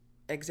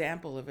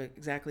example of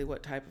exactly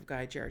what type of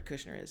guy Jared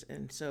Kushner is.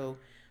 And so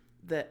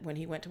that when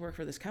he went to work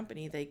for this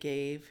company, they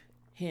gave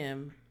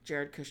him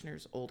Jared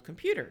Kushner's old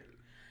computer.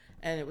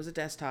 And it was a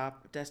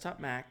desktop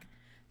Mac.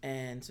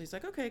 And so he's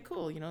like, okay,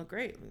 cool.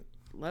 Great.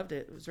 Loved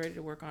it. Was ready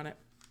to work on it.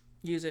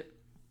 Use it.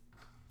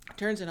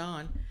 Turns it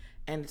on,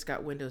 and it's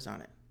got Windows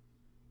on it.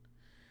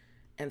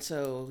 And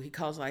so he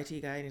calls the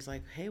IT guy and he's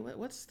like, hey,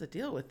 what's the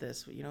deal with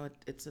this? You know,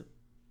 it's a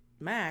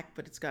Mac,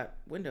 but it's got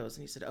Windows.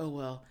 And he said, oh,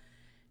 well,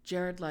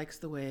 Jared likes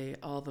the way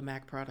all the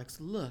Mac products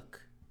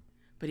look,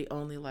 but he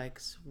only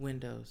likes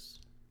Windows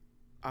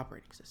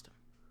operating system.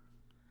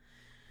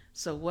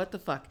 So what the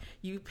fuck?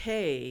 You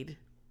paid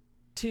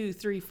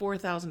 $2,000, $3,000,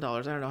 $4,000.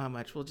 I don't know how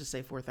much. We'll just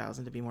say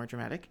 $4,000 to be more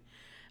dramatic.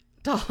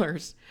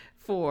 Dollars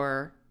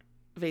for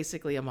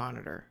basically a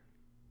monitor.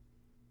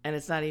 And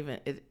it's not even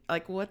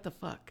like, what the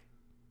fuck?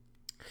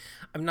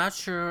 I'm not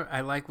sure I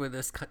like where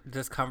this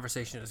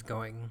conversation is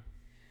going.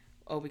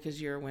 Oh,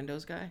 because you're a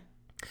Windows guy?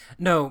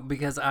 No,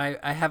 because I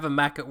have a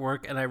Mac at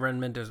work and I run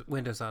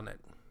Windows on it.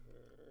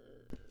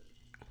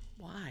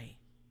 Why?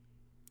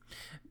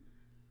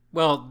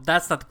 Well,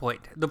 that's not the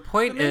point. The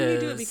point But maybe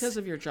is... you do it because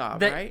of your job,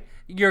 that right?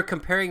 You're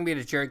comparing me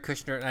to Jared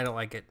Kushner and I don't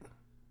like it.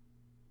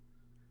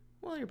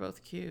 Well, you're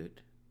both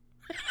cute.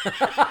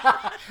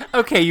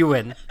 Okay, you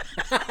win.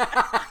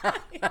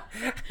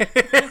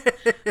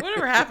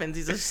 Whatever happens,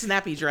 he's a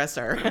snappy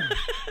dresser.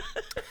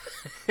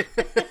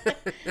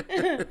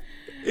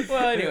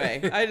 Well,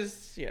 anyway, I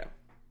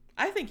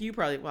think you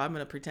probably, well, I'm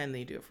going to pretend that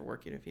you do it for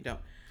work, even if you don't.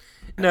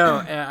 No,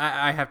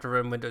 I have to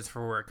run Windows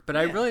for work, but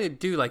I really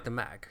do like the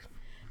Mac.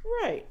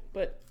 Right,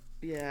 but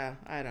yeah,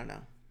 I don't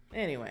know.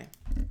 Anyway,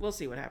 we'll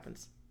see what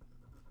happens.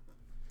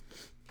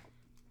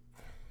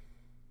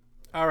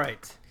 All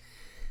right.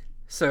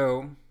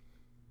 So,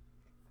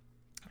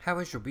 how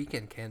was your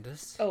weekend,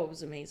 Candace? Oh, it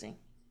was amazing.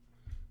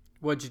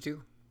 What'd you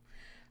do?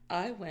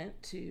 I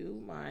went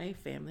to my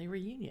family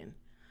reunion.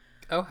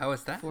 Oh, how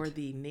was that? For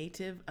the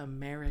Native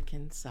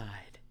American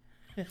side.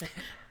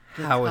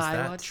 How was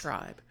Kiowa that?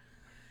 tribe.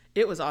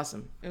 It was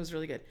awesome. It was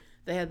really good.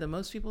 They had the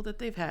most people that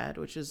they've had,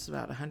 which is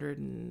about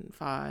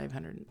 105,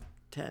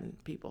 110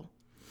 people.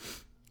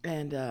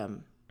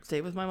 And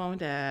stayed with my mom and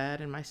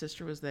dad, and my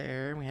sister was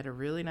there, and we had a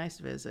really nice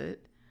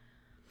visit.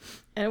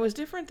 And it was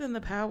different than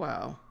the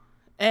powwow.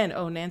 And,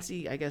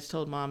 Nancy, I guess,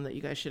 told Mom that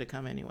you guys should have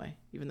come anyway,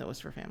 even though it was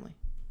for family.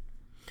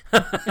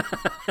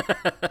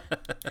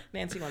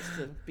 Nancy wants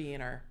to be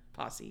in our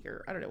posse,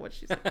 or I don't know what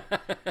she said.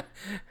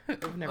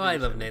 I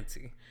love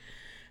Nancy.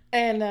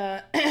 And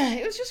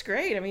it was just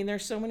great. I mean,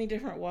 there's so many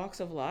different walks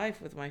of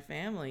life with my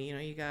family. You know,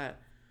 you got,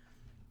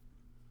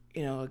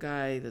 a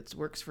guy that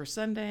works for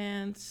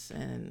Sundance,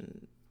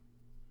 and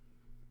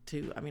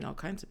all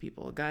kinds of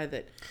people. A guy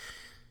that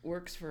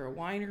works for a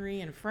winery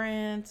in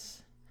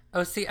France.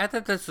 Oh, see, I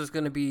thought this was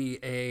going to be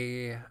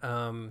a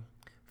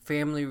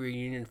family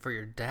reunion for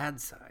your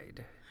dad's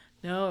side.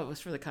 No, it was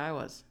for the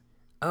Kiowas.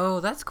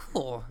 Oh, that's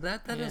cool.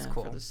 That is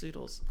cool. For the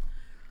Soodles.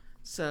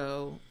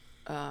 So,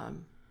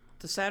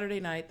 the Saturday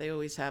night, they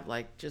always have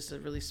like just a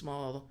really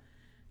small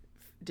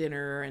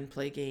dinner and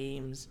play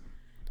games.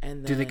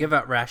 And then, do they give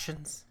out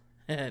rations?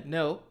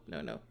 No.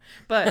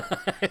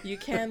 But you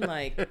can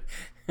like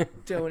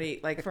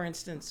donate. Like, for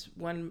instance,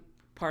 one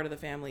part of the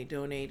family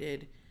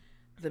donated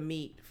the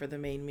meat for the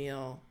main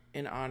meal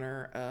in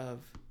honor of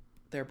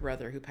their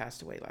brother who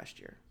passed away last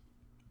year.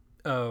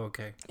 Oh,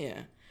 okay.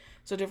 Yeah.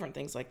 So different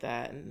things like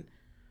that. And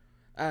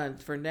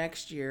for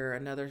next year,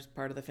 another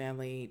part of the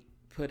family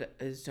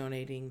is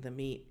donating the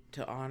meat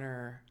to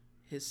honor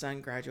his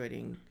son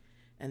graduating,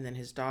 and then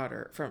his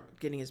daughter from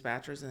getting his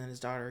bachelor's, and then his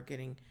daughter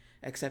getting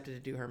accepted to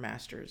do her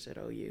master's at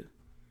OU.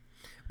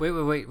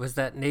 Wait. Was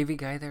that Navy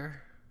guy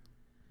there?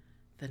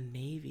 The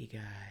Navy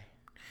guy.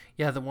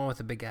 Yeah, the one with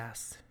the big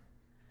ass.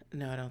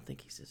 No, I don't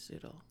think he's a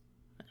Zoodle.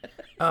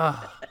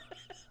 Oh.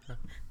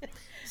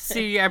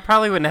 See, I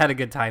probably wouldn't have had a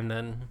good time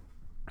then.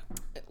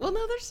 Well,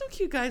 no, there's some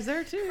cute guys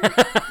there too.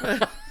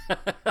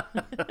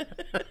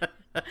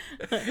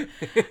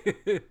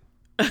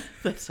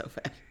 That's so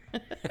bad.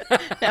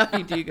 Now if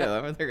you do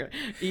go,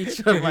 each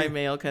of my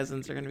male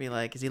cousins are going to be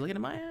like, is he looking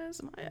at my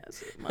ass? My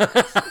ass? My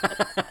ass?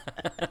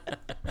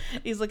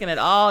 He's looking at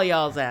all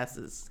y'all's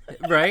asses.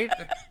 Right?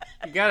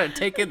 You got to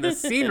take in the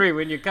scenery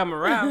when you come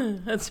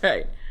around. That's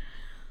right.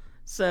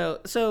 So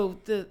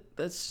the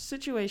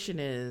situation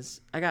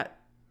is, I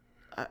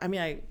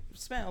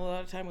spent a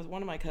lot of time with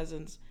one of my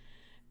cousins,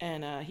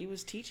 and he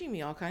was teaching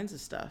me all kinds of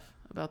stuff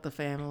about the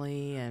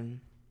family and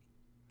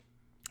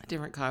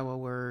different Kiowa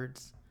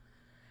words.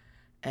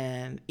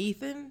 And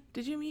Ethan,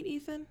 did you meet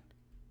Ethan?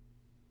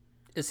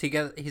 He's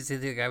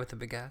the guy with the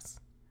big ass?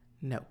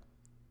 No.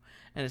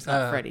 And it's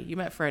not Freddie. You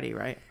met Freddie,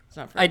 right? It's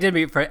not Freddie. I did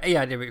meet Freddie.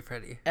 Yeah, I did meet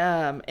Freddie.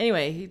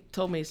 Anyway, he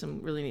told me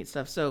some really neat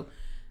stuff. So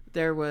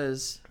there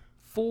was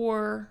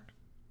 4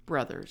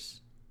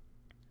 brothers,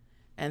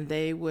 and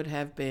they would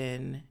have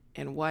been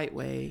in White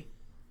Way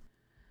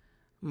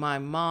my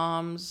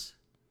mom's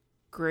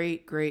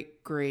great grandfather.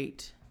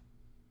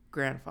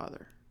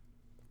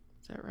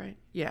 Is that right?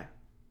 Yeah.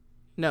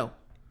 No.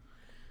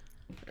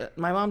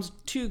 My mom's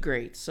 2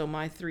 greats, so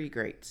my 3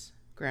 greats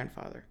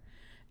grandfather.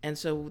 And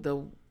so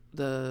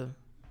the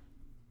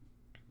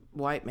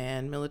white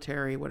man,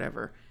 military,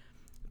 whatever,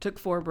 took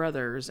 4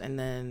 brothers, and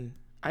then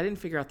I didn't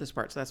figure out this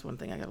part, so that's one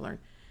thing I got to learn.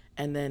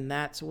 And then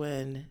that's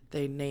when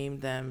they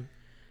named them.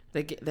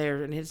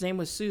 And his name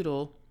was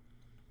Soodle.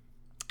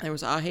 There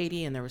was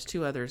Ahady, and there was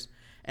 2 others,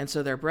 And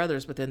so they're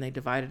brothers, but then they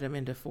divided them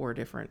into 4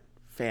 different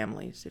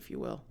families, if you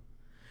will.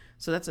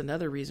 So that's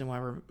another reason why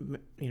we're,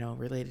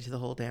 related to the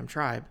whole damn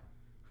tribe.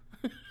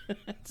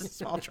 It's a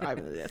small tribe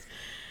in this.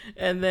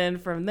 And then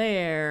from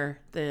there,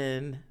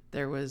 then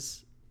there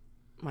was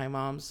my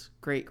mom's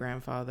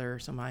great-grandfather,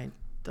 so my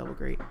double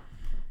great,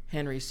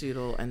 Henry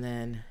Sudel, and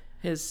then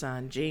his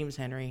son, James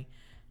Henry.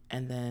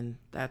 And then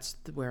that's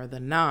where the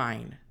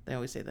 9, they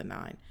always say the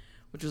 9,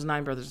 which was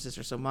 9 brothers and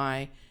sisters. So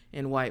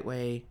in White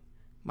Way,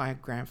 my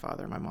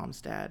grandfather, my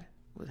mom's dad,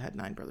 had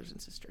 9 brothers and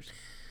sisters.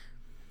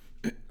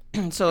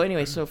 So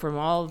anyway, so from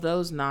all of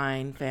those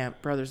 9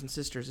 brothers and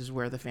sisters is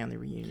where the family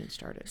reunion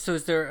started. So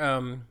is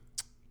there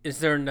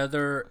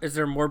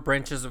more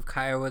branches of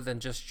Kiowa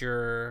than just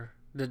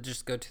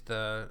just go to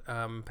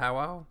the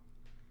powwow?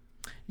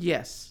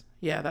 Yes.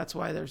 Yeah, that's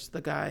why there's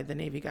the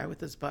Navy guy with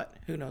his butt.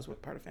 Who knows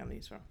what part of family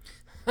he's from.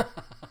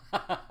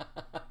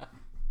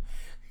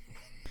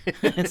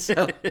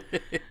 So,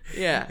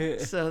 yeah.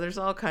 So there's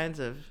all kinds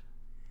of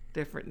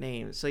different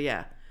names. So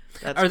yeah.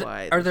 That's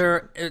why. Are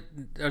there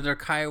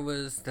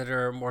Kiowas that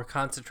are more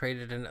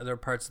concentrated in other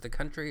parts of the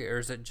country, or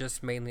is it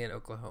just mainly in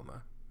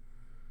Oklahoma?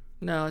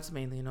 No, it's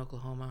mainly in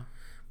Oklahoma.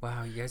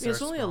 Wow, you guys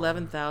There's only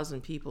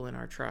 11,000 people in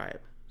our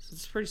tribe. So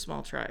it's a pretty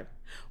small tribe.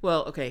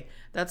 Well, okay,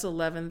 that's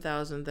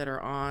 11,000 that are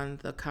on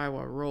the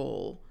Kiowa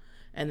roll.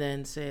 And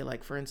then say,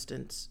 like, for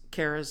instance,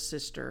 Kara's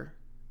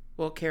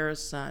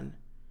son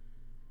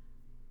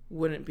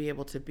wouldn't be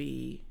able to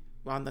be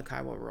on the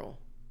Kiowa roll.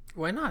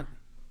 Why not?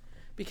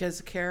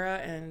 Because Kara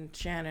and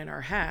Shannon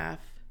are half.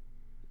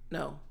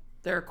 No,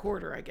 they're a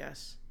quarter, I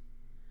guess.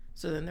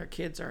 So then their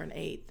kids are an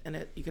eighth,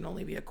 and you can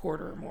only be a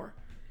quarter or more.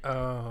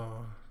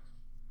 Oh.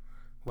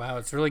 Wow,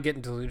 it's really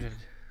getting diluted.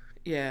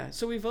 Yeah,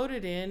 so we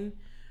voted in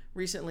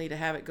recently to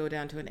have it go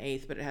down to an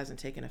eighth, but it hasn't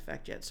taken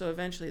effect yet. So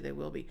eventually they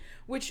will be.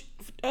 Which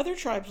other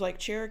tribes, like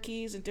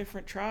Cherokees and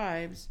different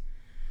tribes,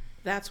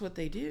 that's what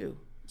they do.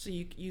 So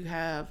you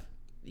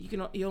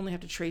only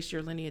have to trace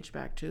your lineage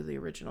back to the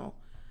original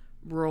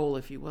role,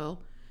 if you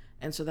will.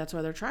 And so that's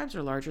why their tribes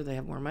are larger. They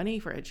have more money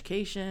for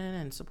education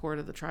and support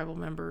of the tribal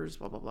members,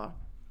 blah, blah, blah.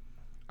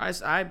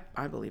 I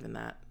believe in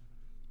that.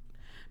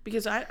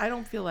 Because I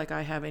don't feel like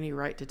I have any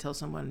right to tell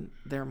someone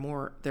they're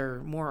more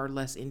or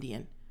less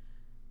Indian.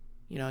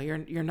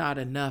 You're not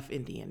enough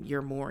Indian.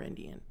 You're more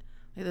Indian.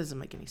 It doesn't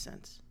make any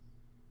sense.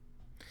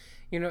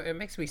 It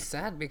makes me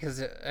sad because,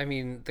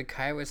 the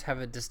Kiowas have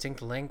a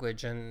distinct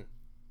language, and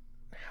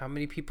how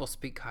many people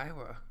speak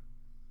Kiowa?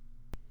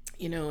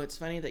 It's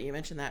funny that you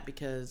mentioned that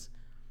because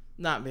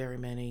not very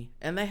many.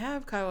 And they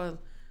have Kiowa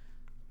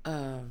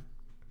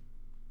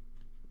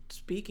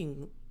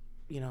speaking,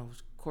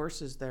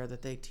 courses there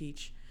that they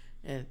teach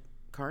at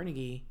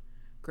Carnegie.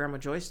 Grandma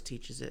Joyce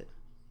teaches it.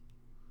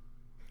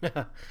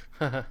 Yeah.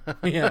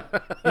 Mm-hmm.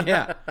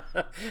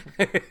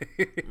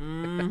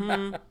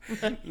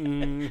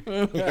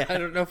 Yeah. I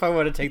don't know if I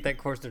want to take that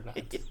course or not.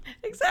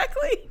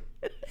 Exactly.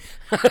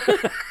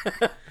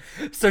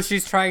 So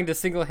she's trying to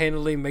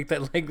single-handedly make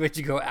that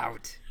language go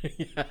out.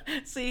 Yeah.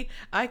 See,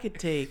 I could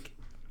take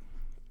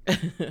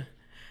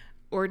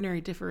ordinary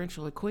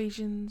differential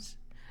equations.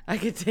 I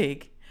could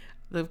take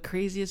the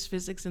craziest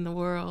physics in the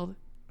world.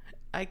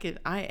 I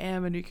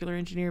am a nuclear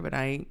engineer, but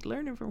I ain't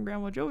learning from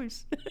Grandma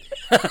Joyce.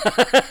 I'm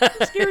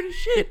scared as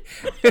shit.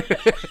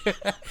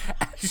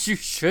 As you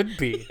should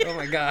be. Oh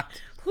my God.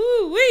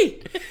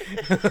 Whoo-wee.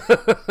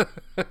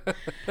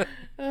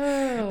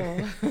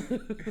 Oh.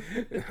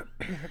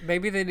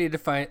 Maybe they need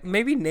to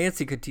maybe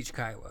Nancy could teach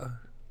Kiowa.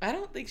 I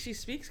don't think she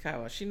speaks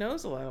Kiowa. She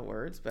knows a lot of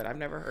words, but I've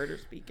never heard her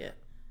speak it.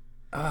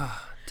 Oh,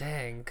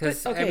 dang.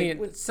 Because, okay,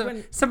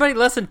 somebody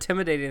less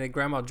intimidating than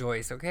Grandma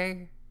Joyce,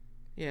 okay?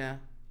 Yeah,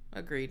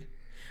 agreed.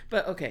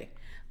 But, okay,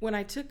 when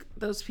I took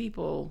those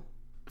people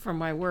from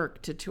my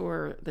work to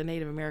tour the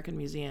Native American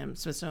Museum,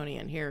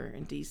 Smithsonian, here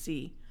in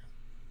D.C.,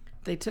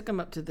 they took them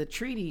up to the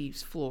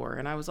treaties floor,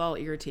 and I was all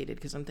irritated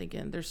because I'm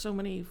thinking, there's so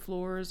many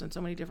floors and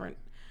so many different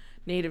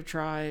Native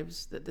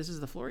tribes that this is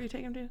the floor you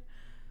take them to?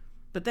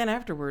 But then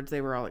afterwards, they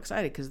were all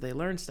excited because they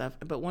learned stuff.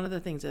 But one of the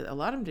things that a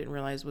lot of them didn't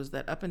realize was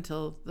that up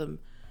until the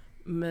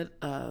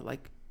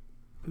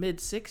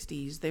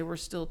mid-'60s, they were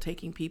still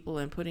taking people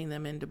and putting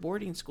them into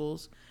boarding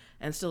schools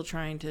and still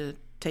trying to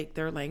take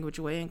their language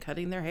away and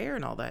cutting their hair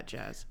and all that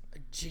jazz.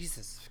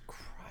 Jesus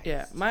Christ.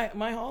 Yeah,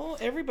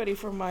 everybody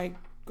from my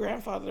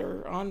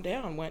grandfather on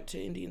down went to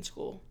Indian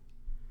school.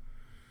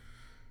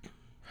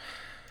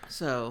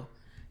 So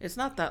it's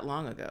not that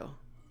long ago.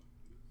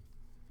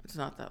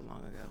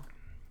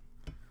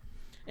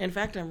 In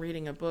fact, I'm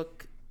reading a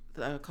book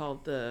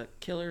called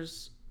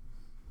Killers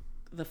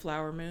of the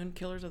Flower Moon,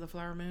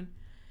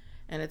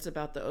 and it's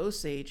about the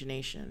Osage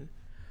Nation,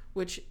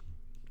 which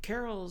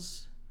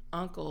Carol's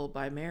uncle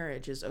by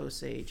marriage is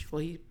Osage.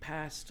 Well, he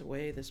passed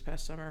away this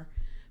past summer,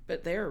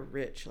 but they're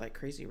rich, like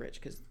crazy rich,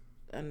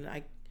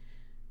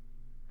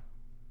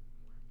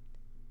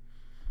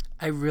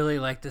 I really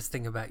like this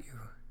thing about you.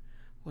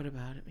 What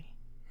about it?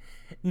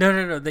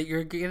 No, that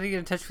you're getting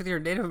in touch with your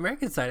Native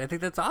American side. I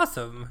think that's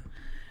awesome.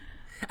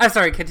 I'm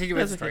sorry, continue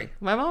with the story. Okay.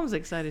 My mom's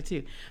excited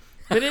too.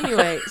 But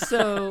anyway,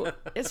 so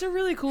it's a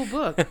really cool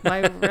book.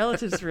 My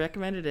relatives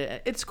recommended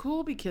it. It's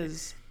cool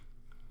because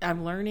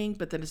I'm learning,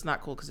 but then it's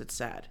not cool because it's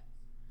sad.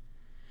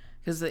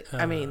 Because,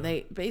 I mean,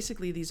 they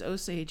basically, these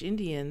Osage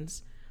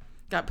Indians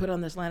got put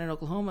on this land in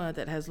Oklahoma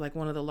that has like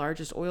one of the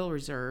largest oil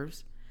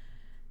reserves.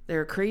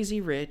 They're crazy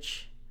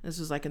rich. This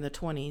was like in the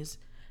 20s.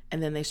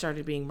 And then they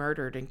started being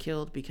murdered and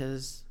killed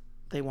because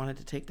they wanted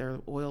to take their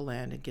oil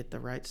land and get the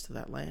rights to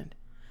that land.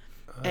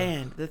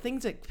 And the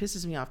things that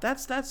pisses me off,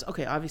 that's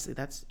okay, obviously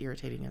that's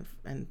irritating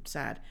and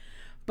sad.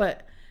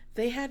 But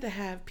they had to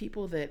have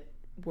people that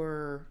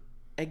were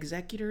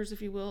executors,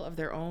 if you will, of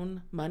their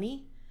own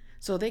money.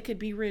 So they could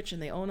be rich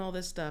and they own all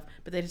this stuff,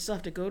 but they still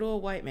have to go to a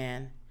white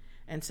man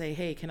and say,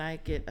 hey, can I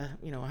get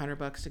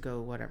 $100 to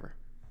go whatever,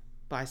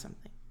 buy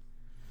something.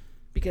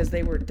 Because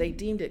they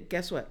deemed it,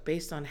 guess what,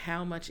 based on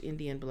how much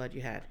Indian blood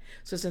you had.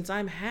 So since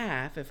I'm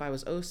half, if I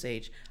was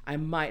Osage, I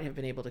might have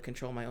been able to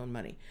control my own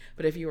money.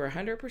 But if you were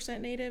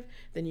 100% native,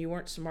 then you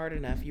weren't smart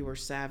enough, you were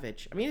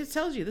savage. I mean, it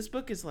tells you, this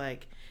book is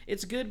like,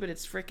 it's good, but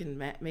it's freaking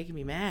making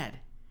me mad.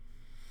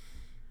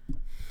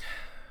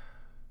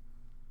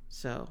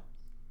 So,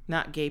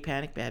 not gay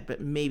panic mad,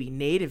 but maybe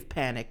native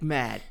panic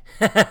mad.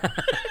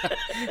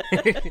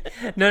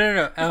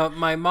 No.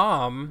 My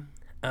mom,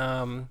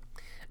 I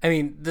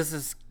mean, this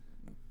is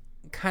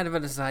kind of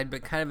an aside,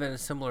 but kind of in a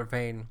similar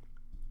vein.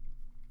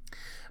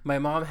 My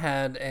mom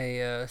had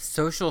a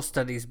social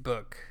studies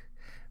book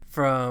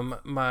from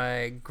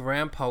my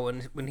grandpa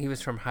when he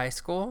was from high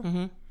school.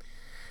 Mm-hmm.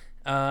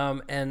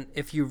 And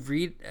if you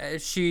read,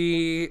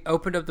 she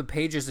opened up the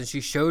pages and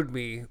she showed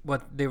me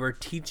what they were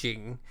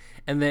teaching,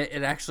 and that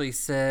it actually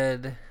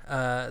said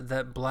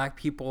that black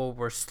people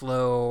were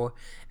slow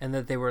and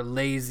that they were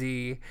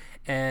lazy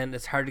and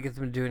it's hard to get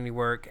them to do any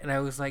work. And I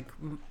was like,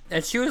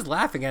 and she was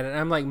laughing at it. And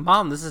I'm like,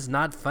 Mom, this is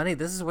not funny.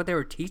 This is what they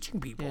were teaching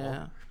people.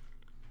 Yeah.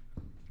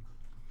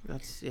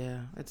 It's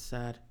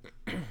sad.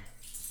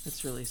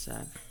 It's really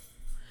sad.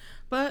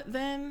 But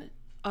then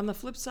on the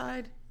flip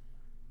side,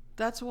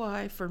 that's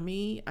why for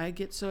me, I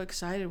get so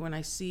excited when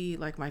I see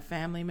like my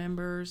family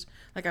members,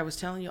 like I was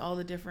telling you, all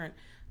the different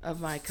of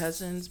my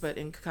cousins, but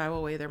in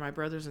Kiowa way, they're my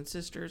brothers and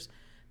sisters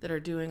that are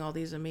doing all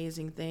these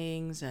amazing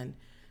things and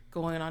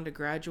going on to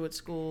graduate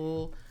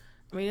school.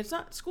 I mean,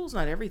 school's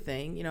not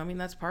everything, I mean,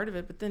 that's part of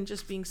it, but then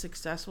just being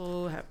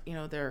successful,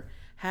 they're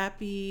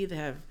happy,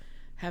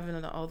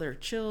 having all their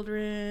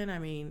children. I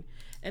mean,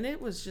 and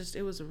it was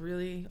a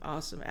really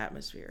awesome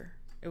atmosphere.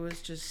 It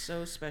was just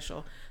so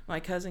special. My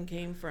cousin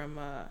came from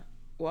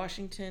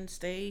Washington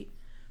State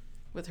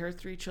with her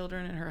 3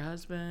 children and her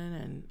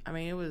husband, and I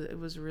mean, it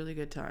was a really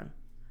good time.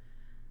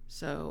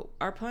 So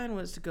our plan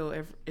was to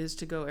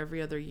go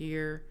every other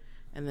year,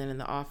 and then in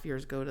the off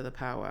years go to the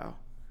powwow.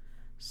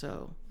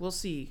 So we'll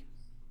see,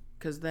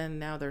 because then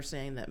now they're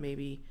saying that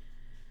maybe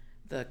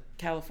the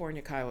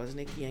California Kiowas,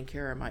 Nikki and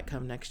Kara, might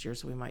come next year,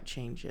 so we might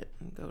change it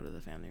and go to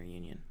the family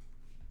reunion.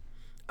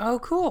 Oh,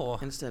 cool.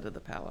 Instead of the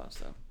powwow,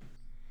 so.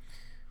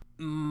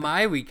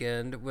 My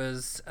weekend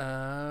was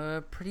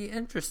pretty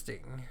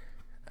interesting.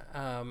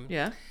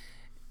 Yeah.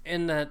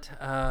 In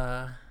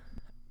that,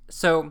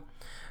 so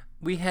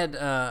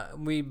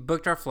we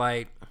booked our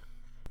flight.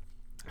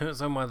 It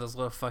was on one of those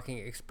little fucking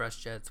express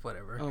jets,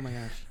 whatever. Oh my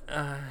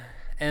gosh.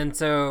 And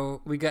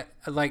so we got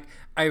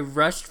I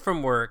rushed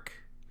from work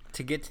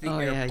to get to the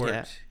airport.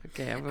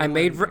 Yeah. Okay.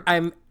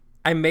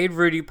 I made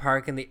Rudy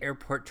park in the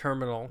airport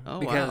terminal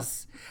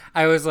because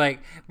I was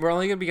like, we're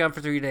only going to be gone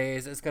for 3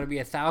 days. It's going to be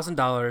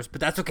 $1,000, but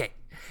that's okay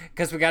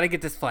because we got to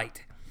get this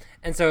flight.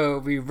 And so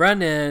we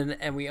run in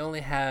and we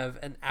only have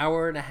an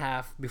hour and a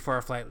half before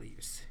our flight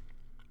leaves.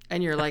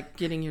 And you're like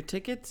getting your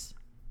tickets,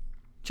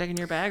 checking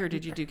your bag, or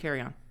did you do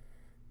carry on?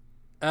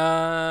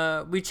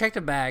 We checked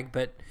a bag,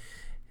 but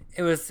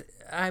that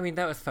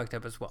was fucked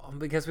up as well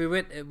because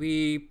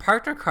we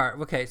parked our car.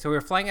 Okay. So we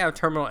were flying out of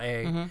Terminal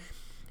A.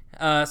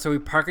 Mm-hmm. So we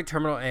park at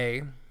Terminal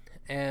A,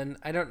 and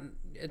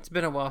it's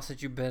been a while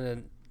since you've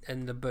been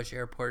in the Bush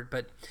Airport,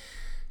 but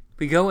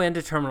we go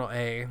into Terminal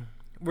A.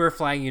 We're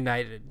flying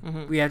United.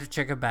 Mm-hmm. We have to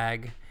check a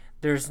bag.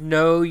 There's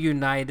no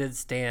United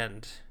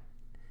stand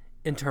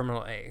in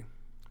Terminal A.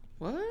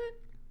 What?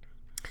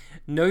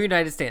 No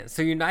United stand.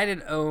 So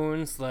United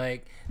owns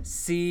like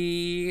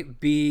C,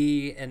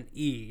 B, and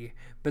E,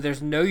 but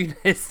there's no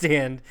United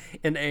stand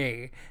in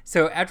A.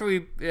 So after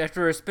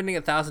we're spending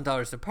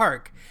 $1,000 to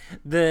park,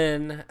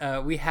 then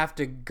we have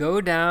to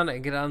go down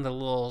and get on the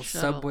little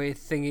subway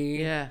thingy.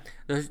 Yeah.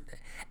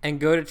 And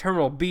go to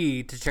Terminal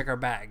B to check our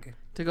bag.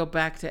 To go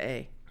back to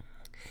A.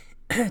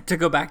 To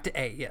go back to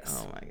A,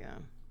 yes. Oh my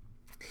God.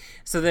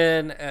 So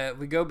then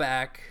we go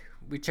back.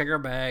 We check our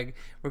bag.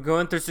 We're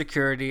going through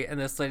security, and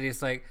this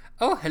lady's like,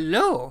 "Oh,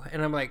 hello,"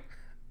 and I'm like,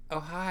 "Oh,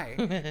 hi,"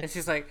 and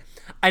she's like,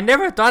 "I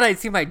never thought I'd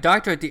see my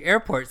doctor at the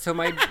airport." So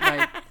my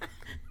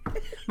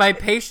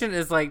patient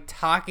is like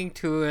talking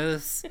to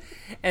us,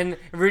 and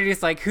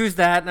Rudy's like, "Who's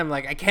that?" And I'm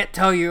like, "I can't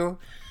tell you."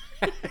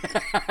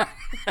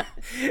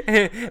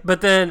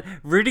 But then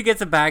Rudy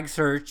gets a bag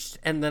searched,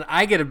 and then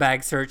I get a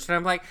bag searched, and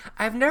I'm like,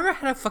 I've never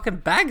had a fucking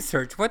bag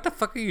search. What the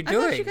fuck are you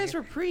doing? I thought you guys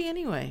were pre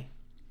anyway.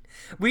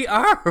 We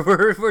are.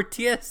 We're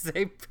TSA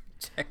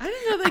pre-check. I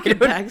didn't know they could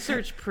bag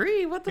search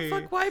pre. What the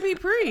fuck? Why be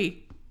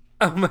pre?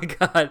 Oh my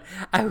God.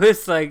 I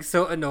was like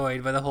so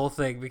annoyed by the whole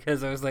thing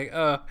because I was like,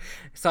 oh, I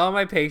saw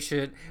my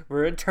patient.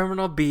 We're in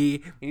terminal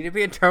B. We need to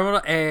be in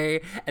terminal A.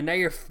 And now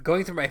you're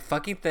going through my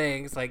fucking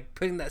things, like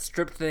putting that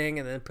strip thing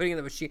and then putting in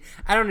the machine.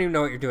 I don't even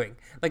know what you're doing.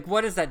 Like,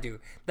 what does that do?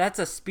 That's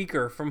a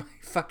speaker from my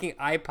fucking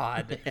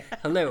iPod.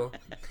 Hello.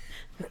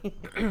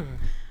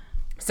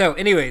 So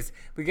anyways,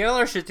 we get all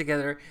our shit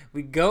together.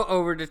 We go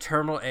over to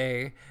terminal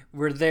A.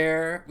 We're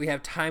there. We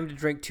have time to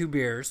drink 2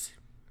 beers.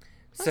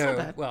 That's not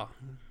bad.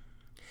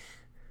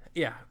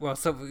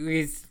 So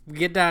we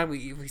get down,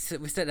 we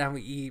sit down,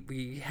 we eat,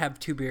 we have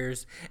 2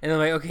 beers, and then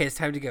like, okay, it's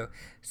time to go.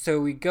 So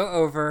we go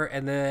over,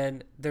 and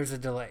then there's a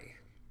delay.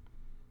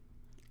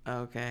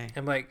 Okay.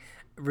 I'm like,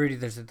 Rudy,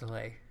 there's a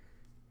delay.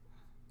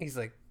 He's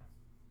like,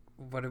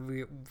 what?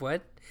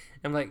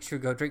 I'm like, should we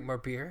go drink more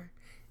beer?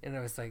 And I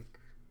was like,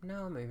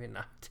 no, maybe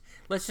not.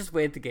 Let's just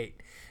wait at the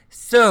gate.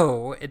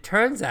 So it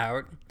turns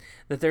out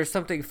that there's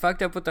something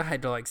fucked up with the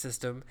hydraulic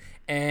system,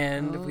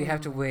 and we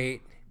have to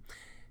wait.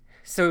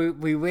 So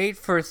we wait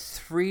for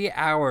 3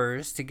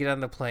 hours to get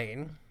on the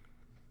plane.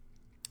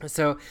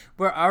 So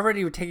we're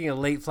already taking a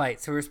late flight.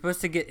 So we're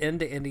supposed to get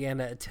into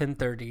Indiana at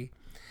 10:30.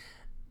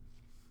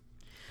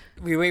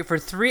 We wait for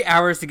 3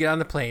 hours to get on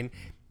the plane.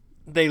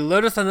 They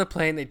load us on the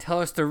plane. They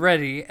tell us they're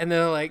ready. And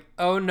they're like,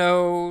 oh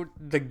no,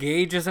 the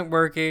gauge isn't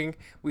working.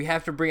 We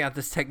have to bring out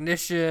this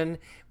technician.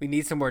 We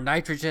need some more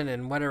nitrogen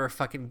and whatever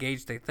fucking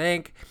gauge they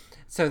think.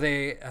 So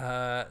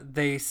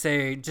they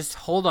say, just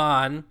hold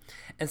on.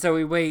 And so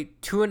we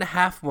wait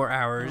 2.5 more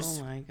hours.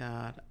 Oh my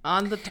God.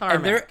 On the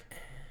tarmac.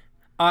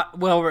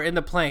 We're in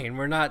the plane.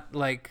 We're not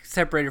like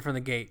separated from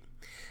the gate.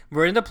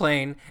 We're in the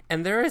plane,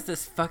 and there is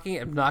this fucking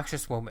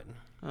obnoxious woman.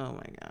 Oh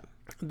my God.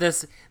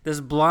 This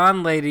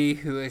blonde lady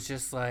who is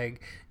just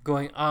like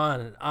going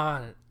on and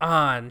on and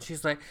on.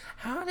 She's like,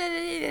 how did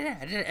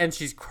it? And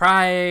she's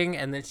crying,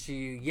 and then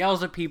she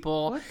yells at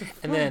people, What the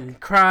fuck? and then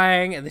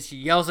crying, and then she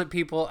yells at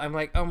people. I'm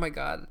like, oh my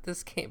God,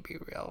 this can't be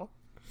real.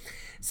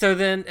 So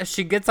then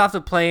she gets off the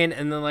plane,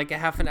 and then like a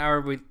half an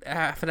hour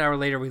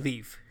later we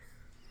leave.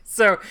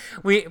 So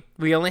we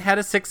only had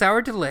a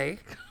 6-hour delay.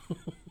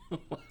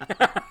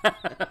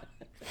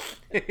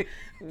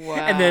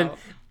 Wow.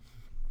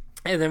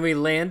 And then we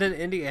land in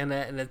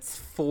Indiana, and it's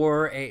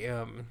 4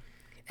 a.m.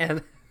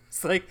 And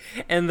it's like,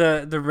 and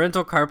the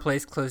rental car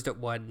place closed at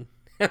 1.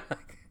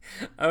 Like,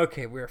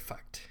 okay, we're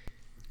fucked.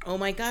 Oh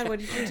my God, what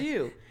did you do? Did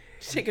you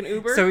take an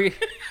Uber? So we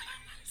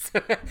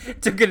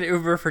took an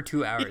Uber for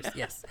 2 hours.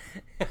 Yeah. Yes.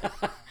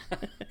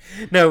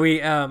 No, we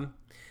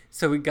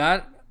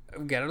got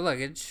our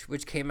luggage,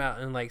 which came out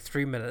in like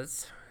 3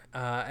 minutes,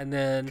 and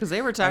then because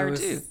they were tired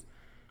too.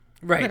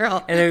 Right. They're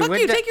all, and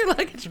then take your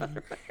luggage.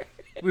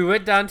 We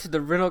went down to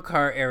the rental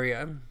car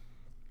area,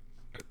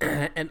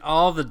 and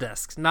all the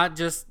desks, not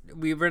just,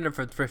 we rented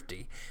for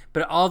Thrifty,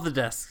 but all the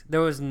desks,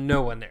 there was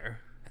no one there.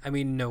 I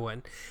mean, no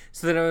one.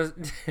 So then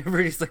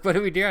Rudy's like, what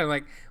do we do? I'm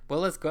like, well,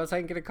 let's go outside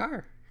and get a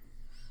car.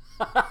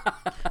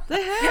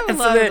 They have a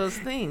lot of those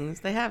things.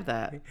 They have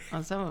that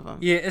on some of them.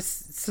 Yeah.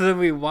 So then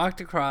we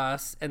walked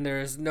across, and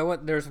there's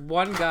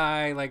one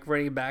guy like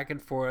running back and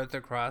forth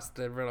across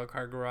the rental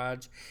car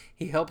garage.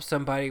 He helps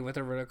somebody with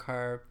a rental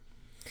car.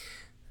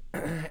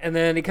 And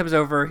then he comes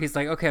over. He's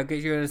like, okay, I'll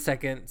get you in a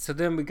second. So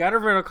then we got a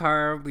rental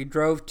car. We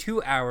drove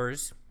 2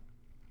 hours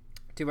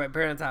to my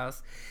parents'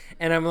 house.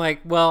 And I'm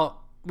like,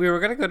 well, we were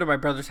going to go to my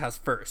brother's house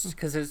first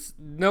because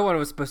no one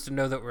was supposed to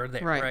know that we're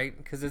there, right?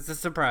 Because it's a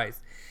surprise.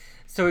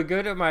 So we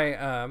go to my,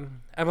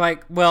 I'm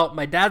like, well,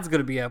 my dad's going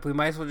to be up. We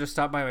might as well just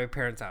stop by my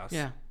parents' house.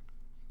 Yeah.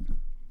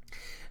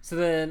 So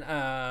then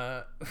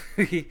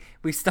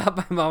we stopped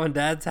by mom and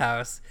dad's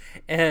house,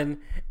 and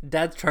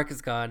dad's truck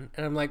is gone.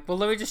 And I'm like, well,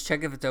 let me just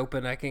check if it's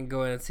open. I can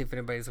go in and see if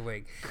anybody's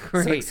awake.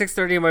 Great. It's like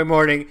 6:30 in my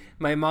morning.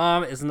 My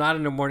mom is not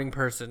a morning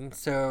person.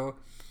 So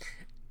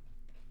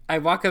I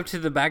walk up to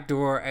the back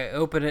door. I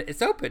open it.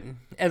 It's open.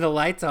 And the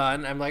light's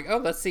on. I'm like, oh,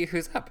 let's see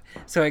who's up.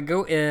 So I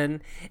go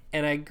in,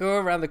 and I go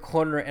around the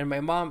corner, and my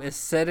mom is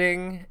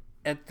sitting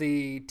at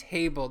the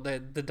table, the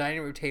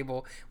dining room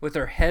table, with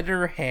her head in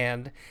her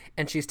hand,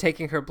 and she's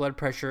taking her blood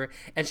pressure,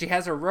 and she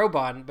has her robe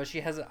on, but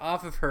she has it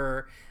off of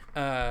her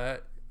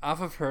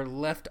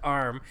left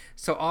arm.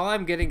 So all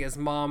I'm getting is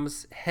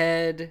mom's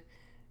head,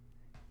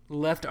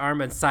 left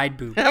arm, and side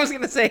boob. I was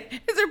gonna say,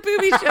 is her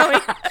boobie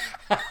showing?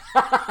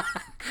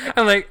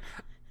 I'm like,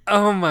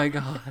 oh my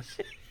God.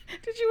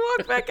 Did you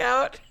walk back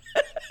out?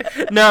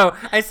 No,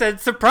 I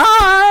said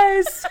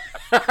surprise.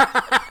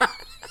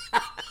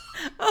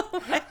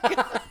 Oh my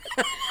God.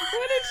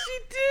 What did she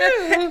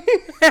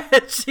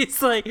do?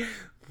 She's like,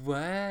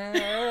 what?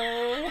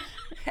 And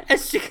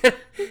she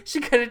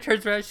kind of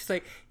turns around. She's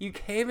like, you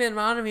came in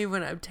on me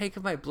when I'm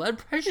taking my blood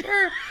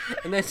pressure?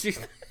 And then she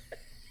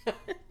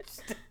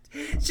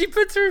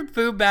puts her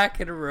boob back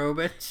in a robe,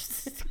 and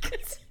she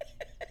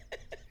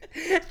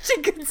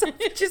gets up,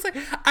 and she's like,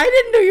 I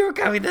didn't know you were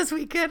coming this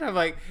weekend. I'm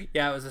like,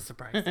 yeah, it was a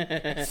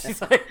surprise.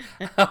 She's like,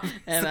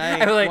 and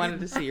I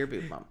wanted to see your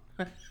boob, Mom.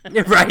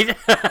 Right?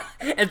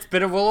 It's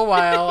been a little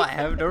while. I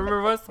don't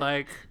remember what it's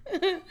like.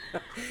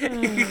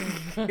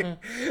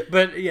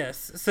 But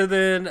yes. So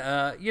then,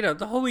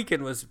 the whole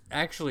weekend was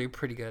actually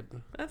pretty good.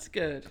 That's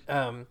good.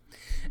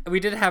 We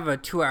did have a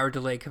 2-hour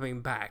delay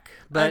coming back.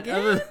 But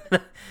Again?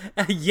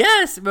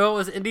 yes. Well, it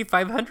was Indy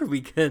 500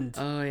 weekend.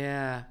 Oh,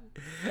 yeah.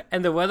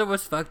 And the weather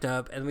was fucked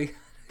up. And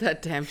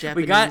That damn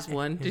Japanese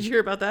one. Did you hear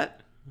about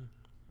that?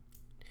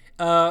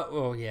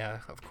 Oh, yeah,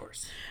 of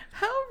course.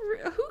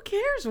 Who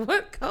cares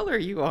what color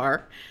you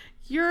are?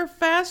 You're a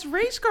fast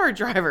race car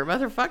driver,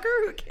 motherfucker.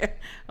 Who cares?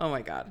 Oh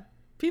my God.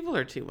 People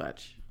are too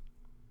much.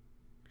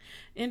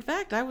 In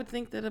fact, I would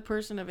think that a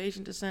person of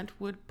Asian descent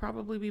would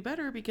probably be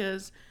better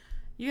because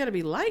you got to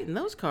be light in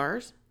those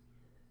cars.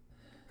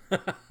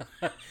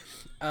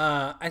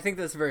 I think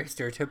that's very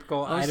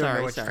stereotypical. Oh, I don't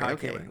know what you're talking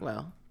Okay, about.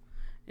 well,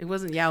 it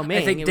wasn't Yao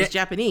Ming. It was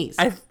Japanese.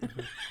 I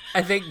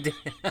think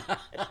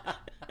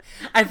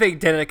I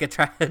think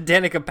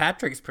Danica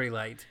Patrick's pretty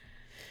light.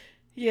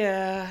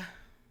 Yeah.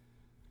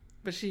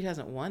 But she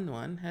hasn't won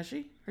one, has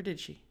she? Or did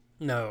she?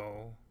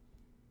 No.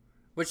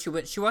 What she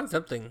won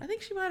something. I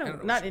think she might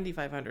have. Not Indy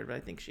 500, but I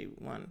think she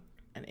won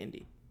an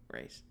Indy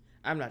race.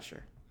 I'm not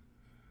sure.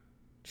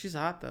 She's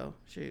hot, though.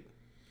 Shoot.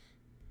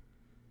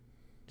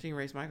 She can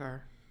race my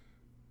car.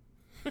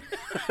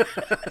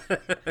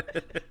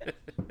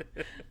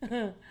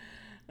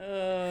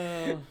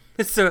 Oh.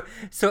 So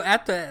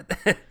at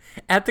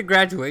the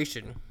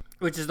graduation,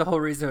 which is the whole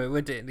reason we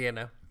went to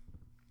Indiana,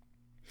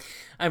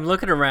 I'm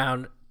looking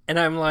around and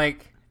I'm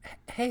like,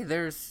 hey,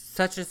 there's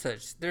such and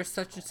such. There's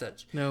such and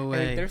such. No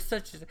way. And there's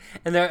such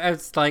and there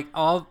it's like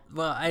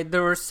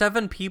there were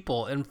 7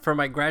 people for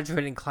my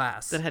graduating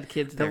class That had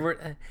kids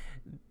there.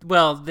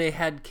 Well, they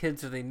had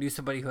kids or they knew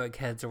somebody who had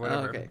kids or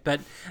whatever. Oh, okay.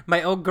 But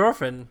my old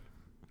girlfriend,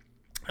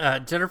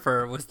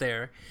 Jennifer, was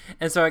there.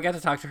 And so I got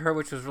to talk to her,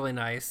 which was really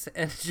nice.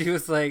 And she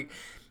was like,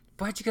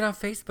 why'd you get on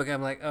Facebook?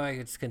 I'm like, oh, I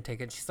just couldn't take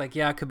it. She's like,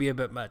 yeah, it could be a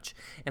bit much.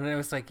 And I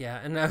was like, yeah.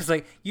 And I was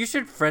like, you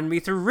should friend me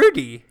through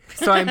Rudy.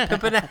 So I'm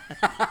pimping out.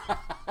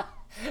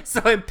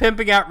 So I'm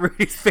pimping out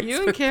Rudy's Facebook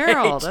You and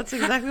Carol. page. That's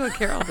exactly what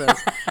Carol does.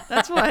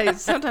 That's why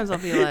sometimes I'll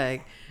be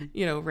like,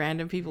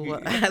 random people will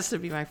ask to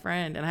be my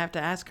friend, and I have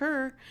to ask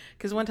her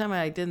because one time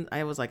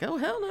I was like, oh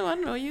hell no, I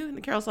don't know you,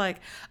 and Carol's like,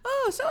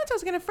 oh, so and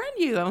so's gonna friend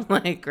you. I'm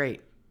like,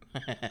 great.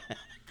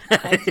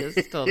 I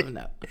just told him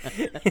no.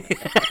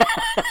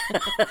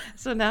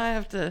 So now I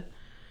have to.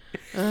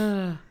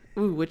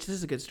 Which this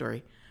is a good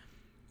story.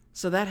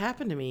 So that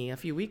happened to me a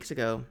few weeks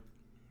ago.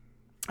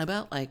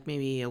 About like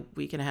maybe a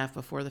week and a half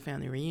before the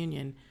family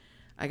reunion,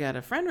 I got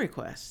a friend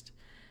request.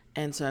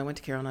 And so I went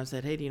to Carol and I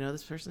said, hey, do you know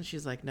this person?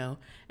 She's like, no.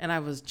 And I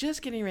was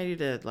just getting ready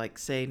to like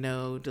say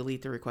no,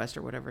 delete the request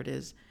or whatever it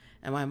is.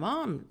 And my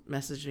mom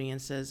messaged me and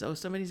says, oh,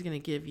 somebody's going to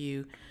give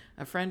you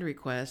a friend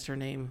request. Her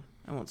name,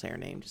 I won't say her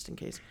name just in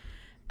case.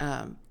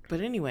 But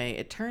anyway,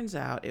 it turns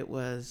out it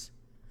was,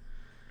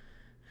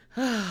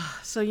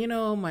 so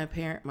my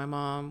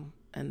mom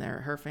and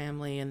her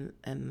family and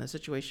the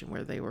situation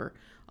where they were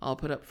all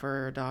put up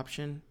for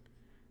adoption.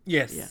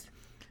 Yes. Yeah.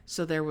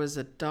 So there was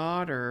a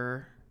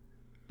daughter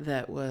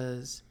that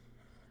was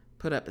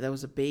put up. That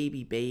was a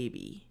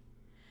baby.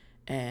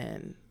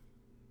 And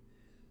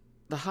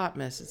the hot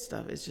mess and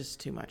stuff is just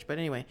too much. But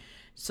anyway,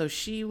 so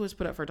she was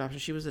put up for adoption.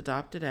 She was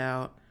adopted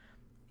out.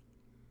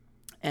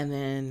 And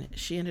then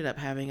she ended up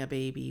having a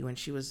baby when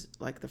she was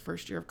like the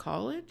first year of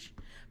college,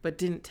 but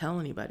didn't tell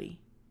anybody.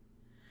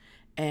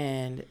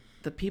 And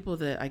the people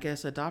that I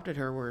guess adopted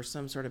her were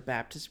some sort of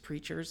Baptist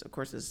preachers. Of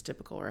course, this is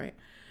typical, right?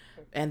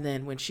 And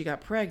then when she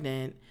got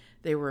pregnant,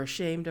 they were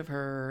ashamed of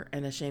her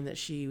and ashamed that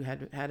she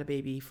had a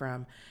baby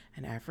from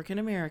an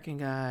African-American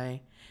guy.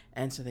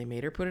 And so they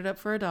made her put it up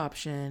for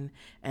adoption,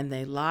 and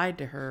they lied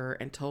to her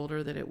and told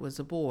her that it was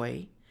a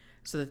boy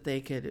so that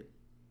they could,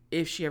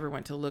 if she ever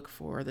went to look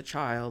for the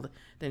child,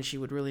 then she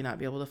would really not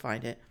be able to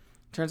find it.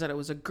 Turns out it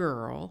was a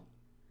girl.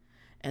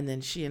 And then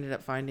she ended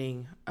up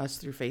finding us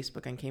through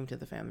Facebook and came to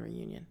the family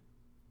reunion.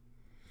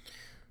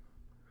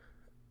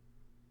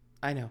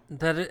 I know.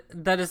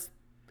 That is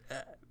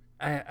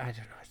I don't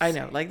know. I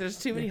know. Like, there's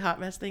too many hot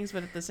mess things,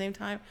 but at the same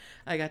time,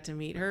 I got to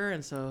meet her,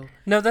 and so.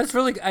 No, that's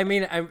really. I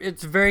mean,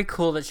 it's very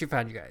cool that she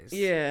found you guys.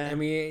 Yeah. I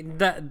mean,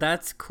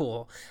 that's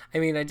cool. I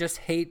mean, I just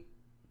hate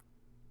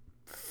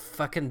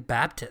fucking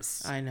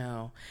Baptists. I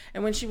know.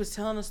 And when she was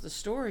telling us the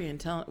story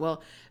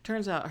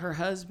turns out her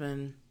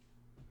husband,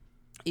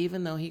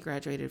 even though he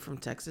graduated from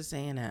Texas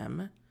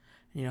A&M,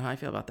 you know how I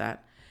feel about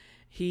that.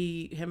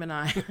 Him and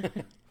I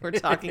were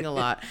talking a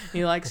lot.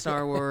 He likes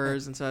Star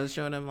Wars, and so I was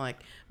showing him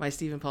like my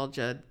Stephen Paul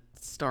Judd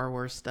Star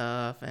Wars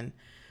stuff, and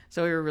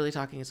so we were really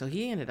talking. So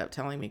he ended up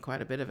telling me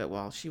quite a bit of it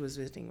while she was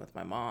visiting with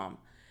my mom,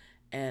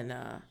 and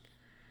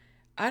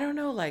I don't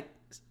know, like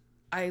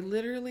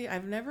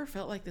I've never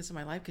felt like this in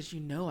my life because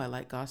I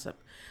like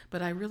gossip,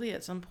 but I really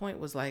at some point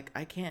was like,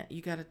 I can't.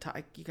 You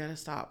gotta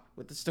stop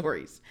with the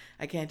stories.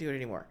 I can't do it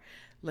anymore.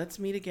 Let's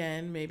meet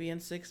again, maybe in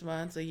 6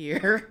 months, a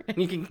year, and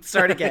you can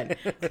start again.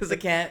 Because I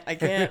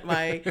can't,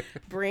 my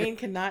brain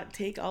cannot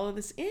take all of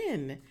this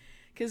in.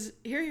 Because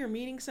here you're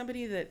meeting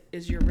somebody that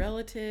is your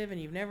relative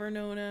and you've never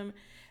known them,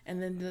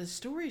 and then the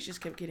stories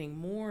just kept getting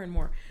more and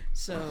more.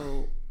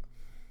 So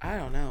I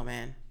don't know,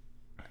 man.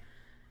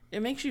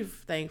 It makes you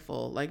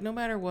thankful. Like, no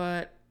matter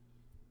what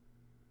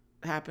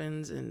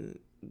happens and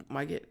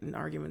I get in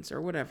arguments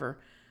or whatever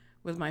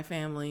with my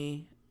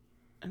family,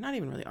 not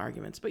even really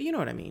arguments, but you know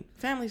what I mean.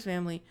 Family's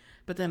family,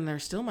 but then they're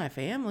still my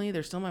family.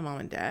 They're still my mom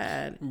and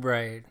dad.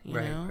 Right.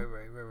 Know?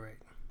 Right.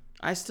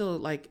 I still,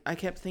 like, I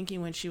kept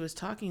thinking when she was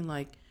talking,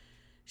 like,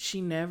 she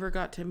never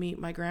got to meet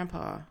my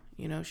grandpa.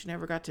 You know, she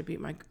never got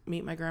to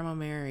meet my grandma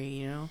Mary,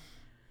 you know?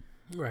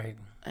 Right.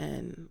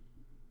 And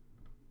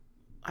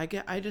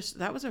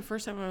that was the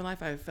first time in my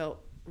life I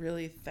felt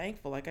really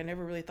thankful. Like, I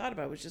never really thought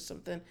about it. It was just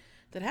something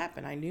that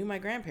happened. I knew my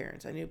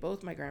grandparents. I knew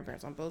both my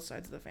grandparents on both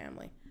sides of the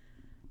family,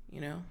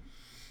 you know?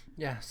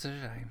 Yeah, so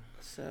did I.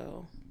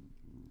 So.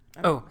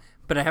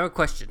 But I have a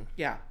question.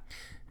 Yeah.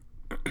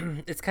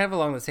 It's kind of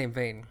along the same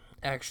vein,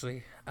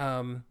 actually.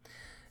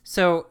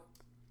 So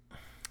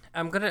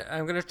I'm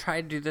gonna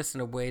try to do this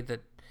in a way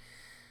that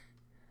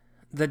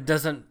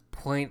doesn't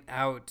point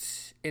out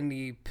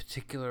any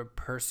particular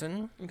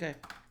person. Okay.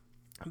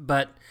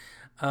 But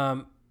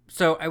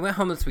so I went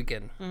home this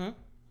weekend,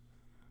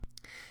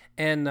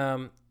 and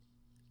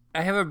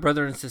I have a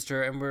brother and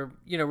sister, and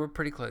we're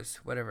pretty close,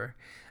 whatever.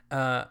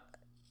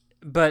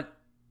 But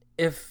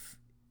if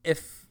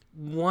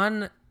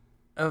one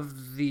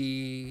of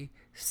the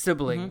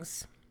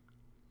siblings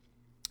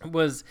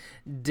was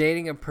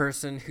dating a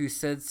person who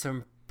said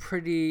some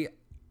pretty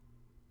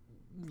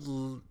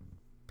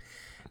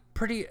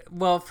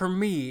well, for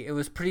me it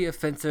was pretty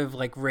offensive,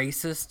 like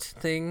racist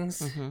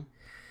things.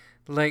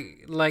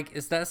 Like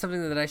is that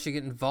something that I should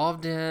get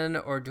involved in,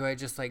 or do I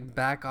just like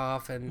back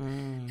off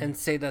and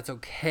say that's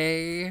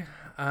okay?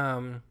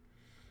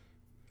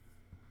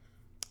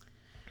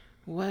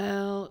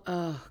 Well,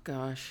 oh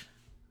gosh.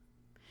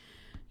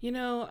 You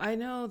know, I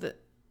know that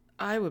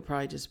I would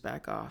probably just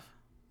back off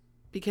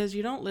because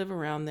you don't live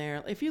around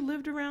there. If you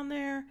lived around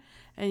there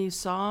and you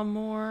saw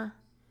more,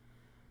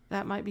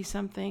 that might be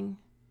something.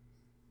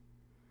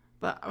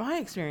 But my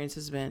experience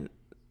has been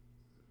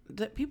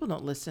that people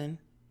don't listen.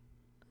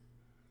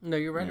 No,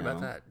 you're right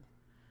about that.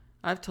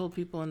 I've told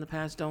people in the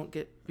past, don't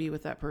be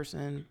with that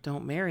person,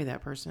 don't marry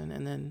that person,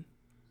 and then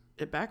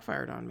it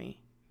backfired on me.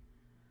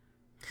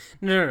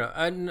 No.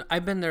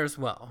 I've been there as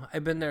well.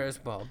 But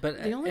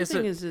the only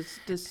thing is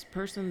this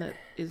person that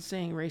is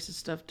saying racist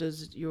stuff.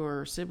 Does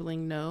your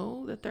sibling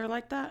know that they're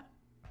like that?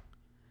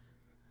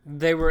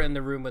 They were in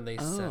the room when they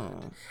said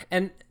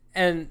it,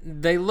 and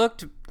they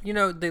looked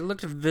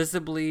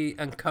visibly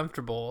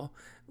uncomfortable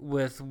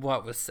with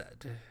what was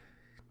said.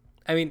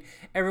 I mean,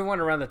 everyone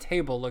around the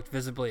table looked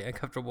visibly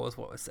uncomfortable with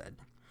what was said.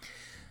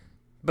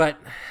 But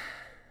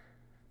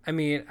I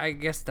mean, I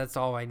guess that's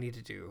all I need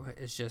to do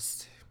is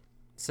just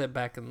sit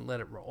back and let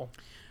it roll.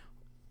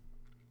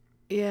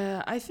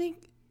 Yeah, I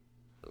think.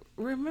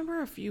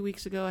 Remember a few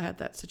weeks ago, I had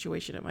that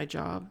situation at my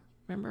job.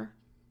 Remember?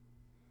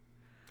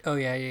 Oh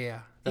yeah.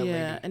 That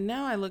lady. And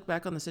now I look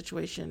back on the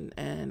situation,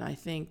 and I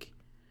think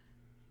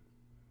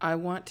I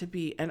want to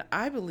be, and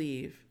I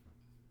believe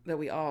that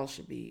we all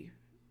should be,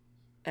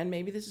 and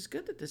maybe this is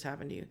good that this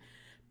happened to you,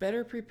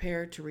 better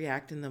prepared to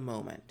react in the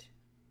moment.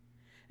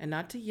 And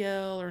not to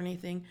yell or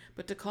anything,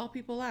 but to call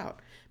people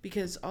out.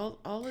 Because all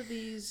of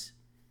these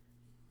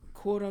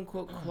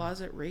quote-unquote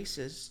closet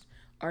racists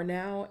are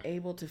now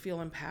able to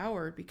feel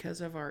empowered because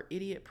of our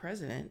idiot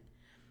president,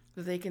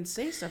 that they can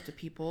say stuff to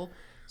people.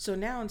 So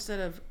now instead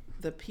of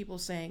the people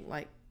saying,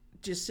 like,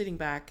 just sitting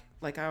back,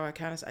 like I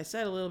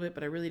said a little bit,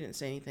 but I really didn't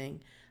say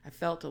anything. I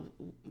felt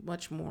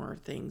much more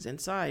things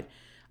inside.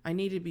 I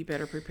need to be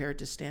better prepared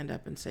to stand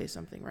up and say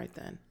something right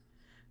then.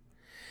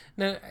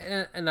 No,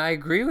 and I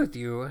agree with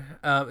you.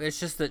 It's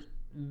just that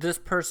this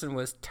person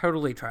was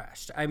totally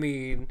trashed. I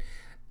mean,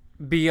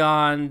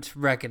 beyond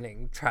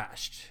reckoning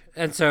trashed.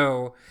 And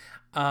so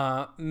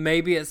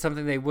maybe it's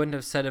something they wouldn't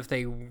have said if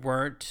they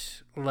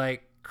weren't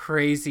like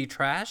crazy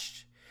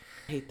trashed.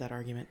 I hate that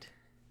argument.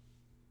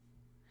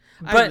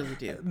 But, I really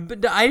do.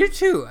 But I do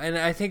too. And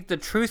I think the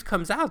truth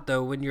comes out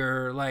though when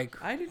you're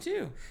like, I do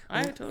too.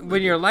 I totally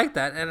when do. you're like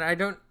that. And I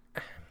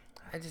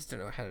just don't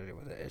know how to deal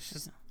with it. It's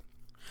just.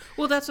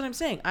 Well, that's what I'm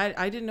saying.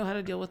 I didn't know how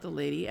to deal with the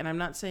lady, and I'm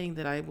not saying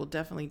that I will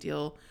definitely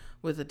deal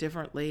with a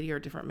different lady or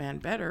a different man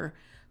better,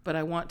 but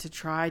I want to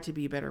try to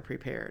be better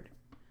prepared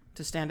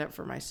to stand up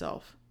for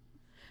myself.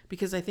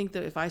 Because I think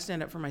that if I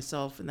stand up for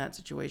myself in that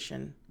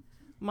situation,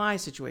 my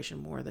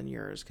situation more than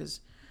yours,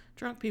 because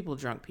drunk people.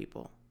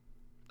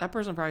 That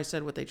person probably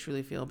said what they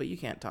truly feel, but you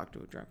can't talk to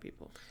drunk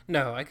people.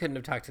 No, I couldn't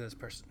have talked to this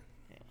person.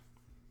 Yeah.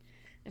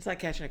 It's like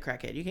catching a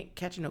crackhead. You can't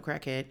catch no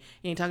crackhead.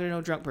 You ain't talking to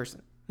no drunk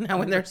person. Now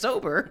when they're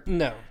sober.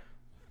 No.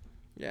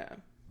 Yeah.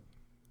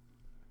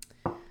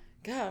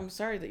 God, I'm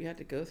sorry that you had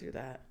to go through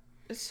that.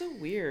 It's so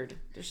weird.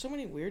 There's so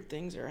many weird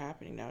things that are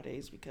happening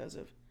nowadays because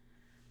of...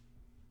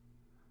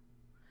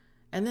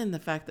 And then the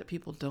fact that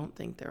people don't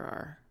think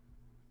there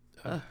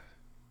are.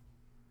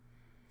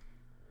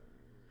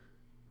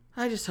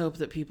 I just hope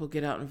that people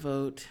get out and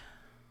vote.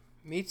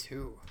 Me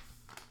too.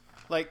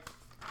 like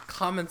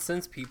common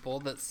sense people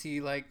that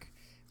see like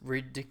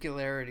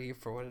ridicularity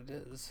for what it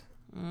is.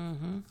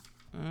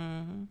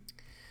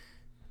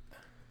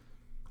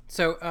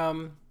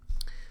 So,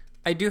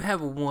 I do have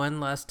one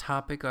last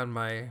topic on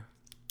my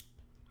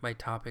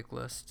topic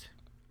list.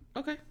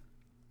 Okay.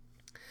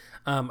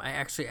 I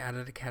actually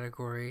added a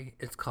category.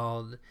 It's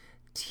called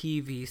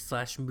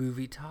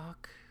TV/movie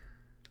talk.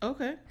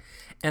 Okay.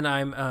 And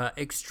I'm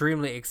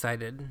extremely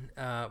excited.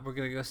 We're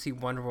going to go see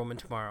Wonder Woman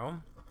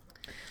tomorrow.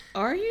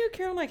 Are you,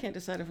 Carol? I can't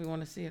decide if we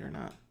want to see it or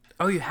not.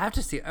 Oh, you have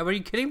to see it. Are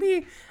you kidding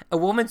me? A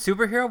woman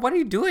superhero? What are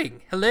you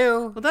doing?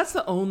 Hello? Well, that's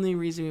the only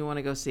reason we want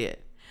to go see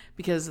it.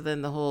 Because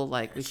then the whole,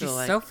 like, we She's feel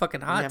like... so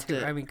fucking hot, we have too.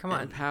 to I mean, come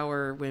on.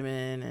 Empower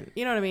women and...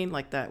 You know what I mean?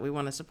 Like that. We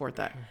want to support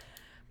that.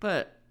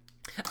 But...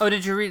 Oh,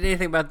 did you read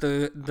anything about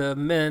the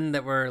men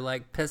that were,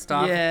 like, pissed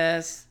off?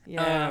 Yes.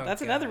 Yeah. Oh,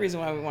 that's another reason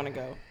why we want to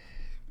go.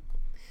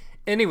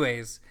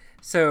 Anyways,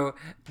 so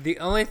the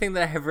only thing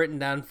that I have written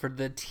down for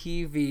the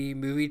TV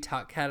movie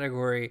talk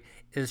category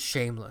is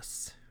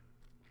Shameless.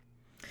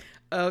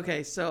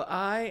 Okay, so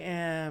I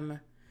am...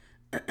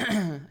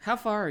 How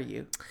far are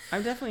you?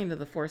 I'm definitely into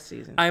the 4th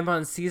season. I'm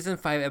on season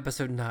 5,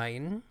 episode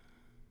 9.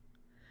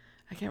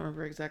 I can't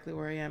remember exactly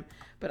where I am.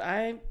 But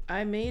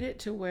I made it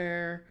to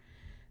where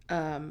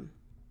the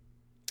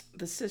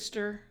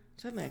sister...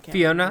 Suddenly I can't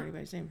remember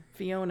anybody's name.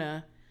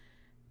 Fiona...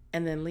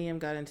 And then Liam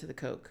got into the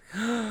coke.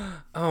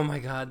 Oh my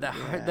god,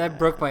 that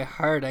broke my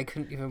heart. I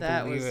couldn't even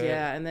believe it.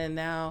 Yeah, and then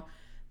now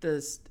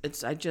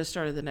I just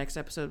started the next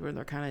episode where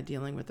they're kind of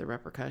dealing with the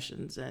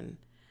repercussions, and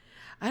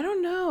I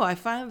don't know.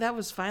 That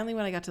was finally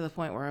when I got to the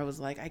point where I was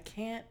like,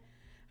 I'm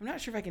not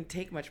sure if I can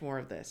take much more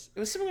of this. It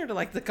was similar to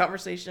like the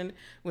conversation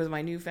with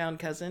my newfound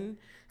cousin,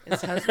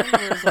 his husband,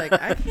 where it's like,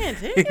 I can't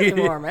take it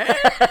anymore, man.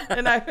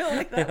 And I feel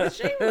like that was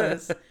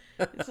Shameless.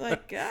 It's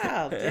like,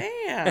 God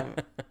damn.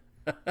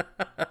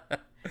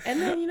 And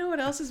then, you know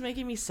what else is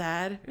making me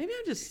sad? Maybe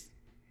I'm just...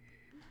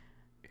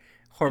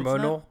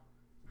 Hormonal?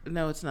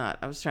 No, it's not.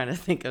 I was trying to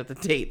think of the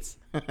dates.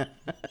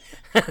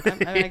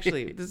 I'm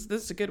actually... This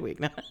is a good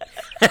week now.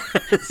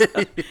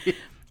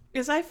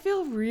 Because I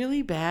feel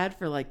really bad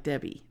for, like,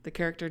 Debbie, the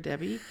character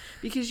Debbie,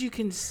 because you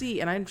can see,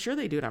 and I'm sure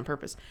they do it on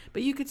purpose,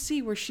 but you could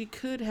see where she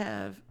could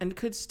have, and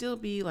could still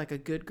be, like, a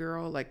good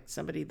girl, like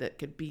somebody that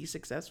could be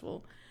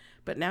successful.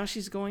 But now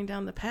she's going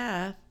down the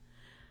path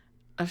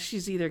of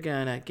she's either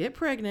gonna get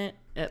pregnant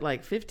at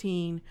like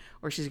 15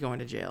 or she's going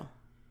to jail.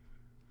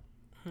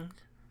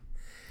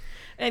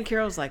 And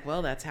Carol's like,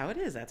 well, that's how it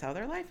is. That's how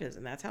their life is.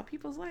 And that's how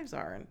people's lives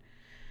are. And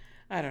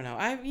I don't know.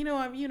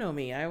 You know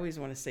me. I always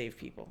want to save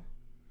people.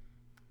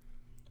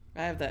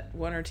 I have that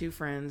 1 or 2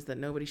 friends that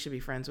nobody should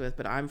be friends with,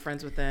 but I'm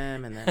friends with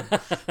them and then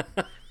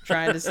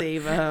trying to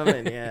save them.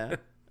 And yeah,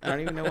 I don't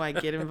even know why I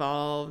get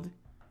involved.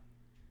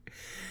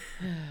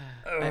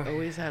 I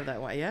always have that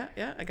one. Yeah.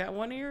 I got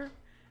one ear.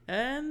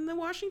 And the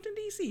Washington,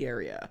 D.C.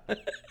 area.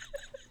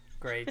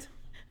 Great.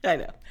 I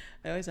know.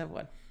 I always have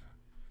one.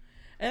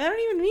 And I don't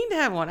even mean to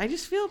have one. I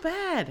just feel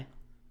bad.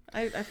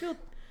 I feel...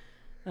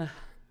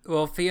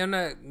 Well,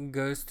 Fiona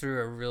goes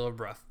through a real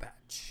rough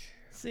patch.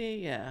 See,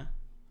 yeah.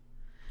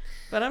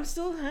 But I'm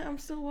still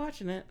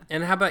watching it.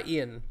 And how about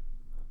Ian?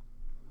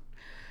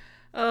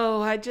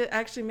 Oh,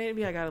 actually,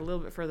 maybe I got a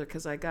little bit further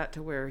because I got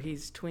to where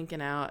he's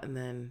twinking out and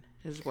then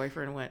his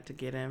boyfriend went to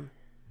get him.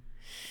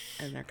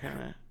 And they're kind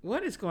of,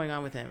 what is going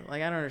on with him?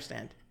 Like, I don't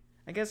understand.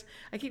 I guess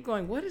I keep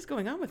going, what is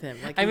going on with him?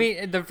 Like, I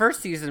mean, the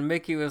first season,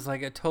 Mickey was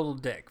like a total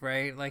dick,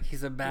 right? Like,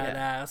 he's a badass.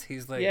 Yeah.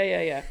 He's like...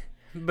 Yeah.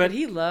 But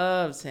he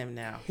loves him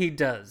now. He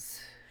does.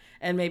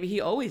 And maybe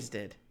he always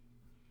did.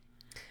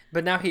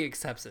 But now he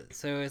accepts it.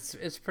 So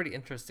it's pretty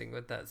interesting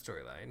with that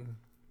storyline.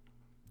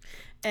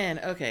 And,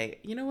 okay,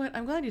 you know what?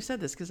 I'm glad you said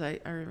this because I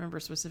remember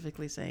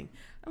specifically saying,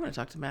 I'm going to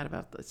talk to Matt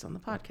about this on the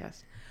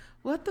podcast.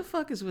 What the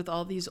fuck is with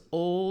all these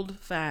old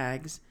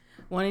fags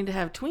wanting to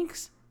have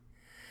twinks?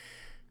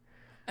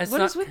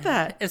 What is with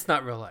that? It's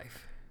not real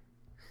life.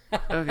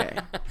 Okay.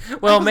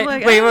 Well, wait.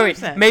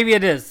 Maybe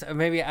it is.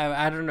 Maybe,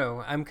 I don't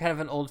know. I'm kind of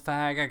an old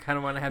fag. I kind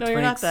of want to have twinks. No,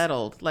 you're not that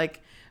old.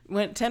 Like,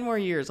 10 more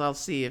years, I'll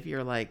see if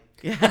you're like,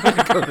 yeah, I'm going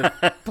to go to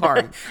the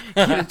party.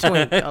 Get a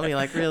twink. I'll be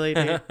like, really,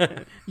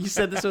 dude? You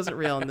said this wasn't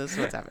real and this is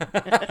what's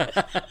happening.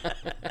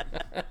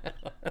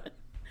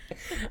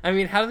 I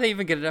mean, how do they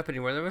even get it up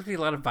anymore? There must be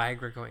a lot of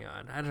Viagra going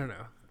on. I don't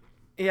know.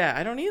 Yeah,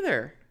 I don't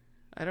either.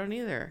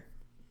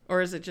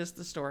 Or is it just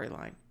the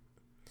storyline?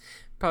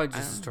 Probably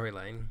just the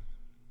storyline.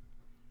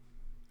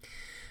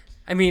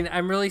 I mean,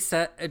 I'm really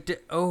sad.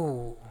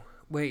 Oh,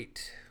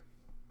 wait.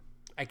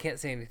 I can't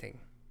say anything.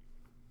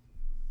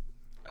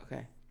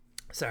 Okay.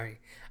 Sorry.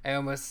 I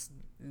almost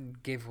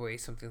gave away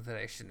something that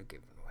I shouldn't have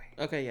given away.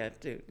 Okay, yeah,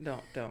 dude.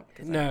 Don't.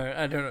 No,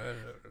 I don't know.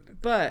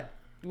 But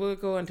we'll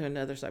go into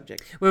another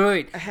subject.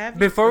 Wait.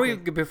 Before we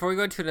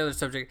go into another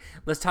subject,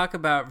 let's talk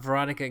about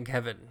Veronica and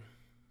Kevin.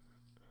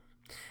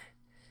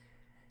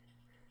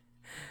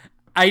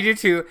 I do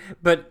too,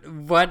 but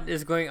what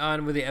is going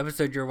on with the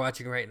episode you're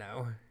watching right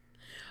now?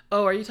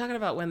 Oh, are you talking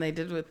about when they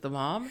did with the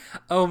mom?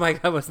 Oh my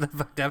god, wasn't that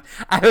fucked up?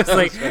 I was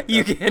like,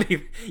 you can't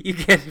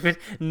even.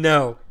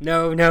 No.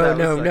 Do not,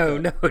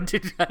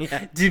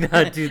 Yeah. do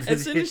not do this.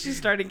 As soon as she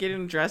started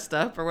getting dressed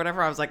up or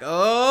whatever, I was like,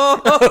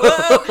 oh,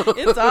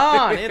 it's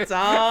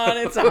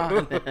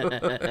on.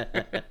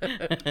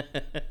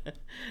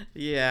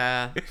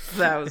 Yeah,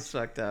 that was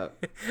fucked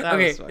up.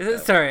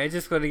 Sorry, I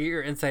just want to get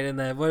your insight in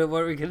that. What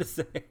were we gonna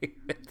say?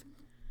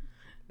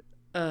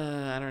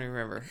 I don't even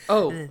remember.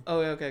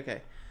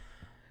 Okay.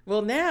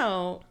 Well,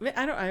 now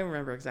I don't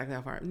remember exactly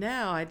how far.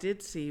 Now I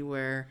did see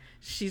where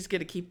she's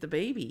gonna keep the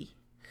baby.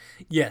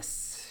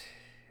 Yes.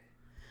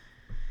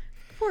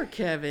 Poor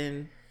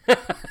Kevin.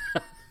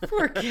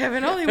 Poor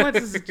Kevin. All he wants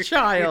is a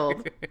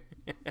child.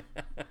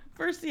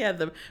 First he had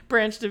the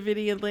Branch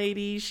Davidian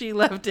lady. She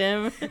left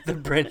him. The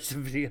Branch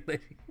Davidian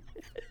lady.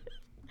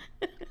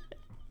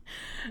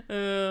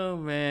 Oh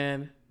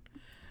man.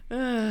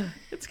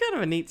 It's kind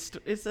of a neat.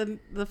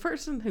 The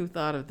person who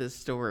thought of this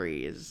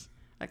story is.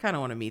 I kind of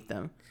want to meet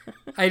them.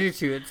 I do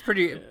too. It's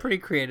pretty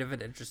creative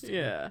and interesting.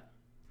 Yeah,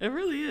 it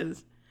really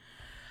is.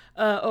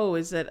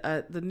 Is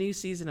that the new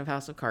season of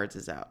House of Cards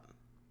is out?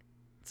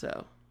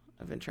 So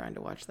I've been trying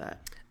to watch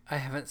that. I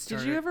haven't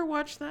started. Did you ever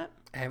watch that?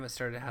 I haven't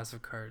started House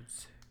of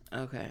Cards.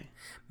 Okay.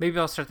 Maybe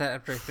I'll start that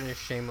after I finish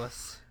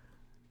Shameless.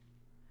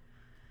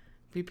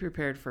 Be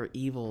prepared for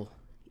evil,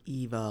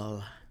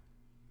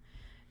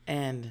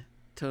 and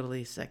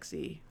totally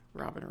sexy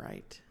Robin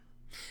Wright.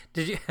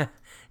 Did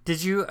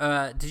you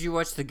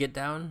watch The Get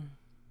Down?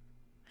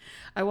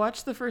 I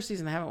watched the first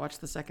season. I haven't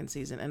watched the second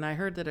season, and I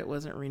heard that it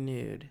wasn't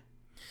renewed.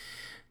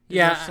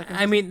 Yeah,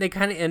 I mean, they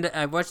kind of ended.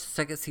 I watched the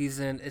second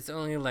season. It's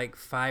only like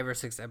 5 or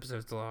 6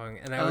 episodes long,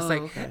 and I was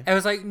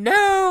like,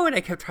 no, and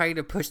I kept trying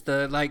to push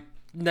the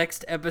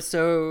next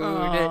episode.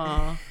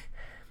 Aww.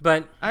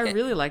 But I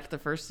really liked the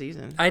first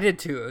season. I did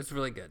too. It was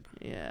really good.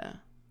 Yeah.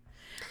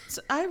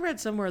 So I read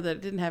somewhere that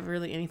it didn't have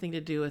really anything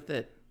to do with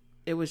it.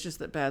 It was just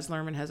that Baz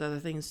Luhrmann has other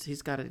things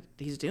he's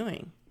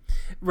doing.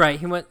 Right.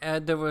 He went.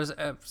 There was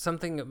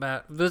something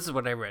about. This is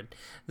what I read.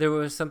 There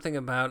was something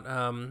about.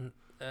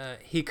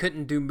 He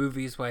couldn't do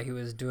movies while he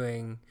was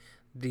doing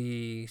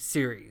the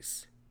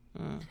series,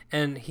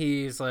 and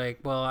he's like,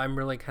 "Well, I'm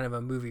really kind of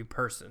a movie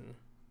person."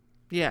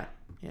 Yeah.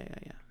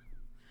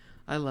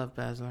 I love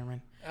Baz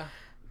Luhrmann. I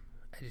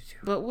do too.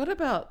 But what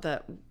about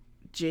that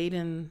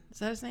Jaden? Is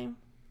that his name?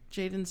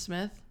 Jaden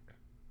Smith.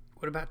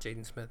 What about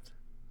Jaden Smith?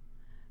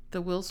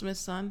 The Will Smith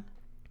son.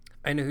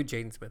 I know who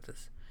Jaden Smith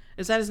is.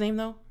 Is that his name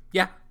though?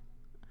 Yeah.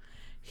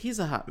 He's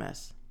a hot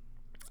mess.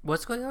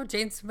 What's going on with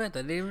Jaden Smith?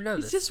 I didn't even know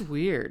this. He's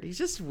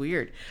just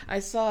weird. I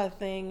saw a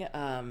thing,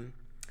 it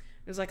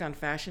was like on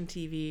Fashion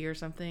TV or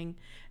something,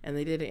 and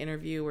they did an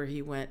interview where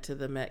he went to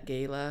the Met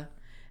Gala,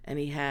 and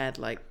he had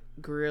like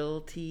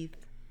grill teeth,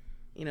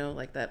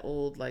 like that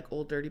old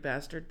dirty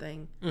bastard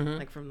thing,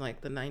 like from like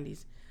the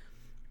 90s.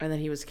 And then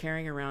he was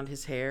carrying around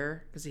his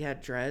hair because he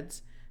had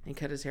dreads and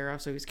cut his hair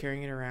off, so he was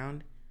carrying it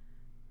around.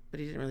 But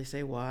he didn't really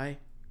say why.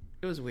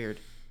 It was weird.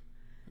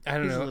 I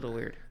don't know. He's a little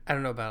weird. I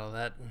don't know about all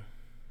that.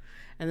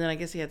 And then I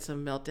guess he had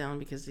some meltdown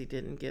because he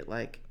didn't get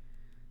like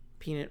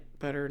peanut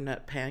butter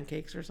nut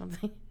pancakes or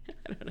something.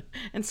 I don't know.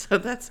 And so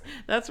that's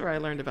where I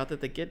learned about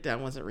that the Get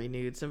Down wasn't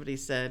renewed. Somebody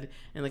said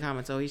in the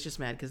comments, "Oh, he's just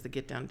mad because the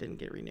Get Down didn't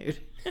get renewed."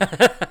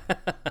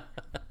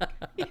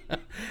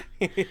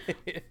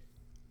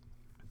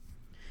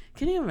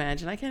 Can you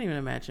imagine? I can't even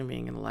imagine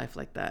being in a life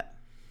like that.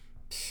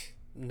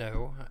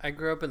 No, I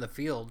grew up in the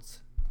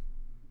fields.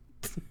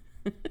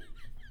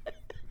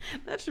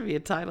 That should be a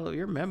title of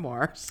your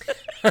memoirs.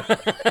 I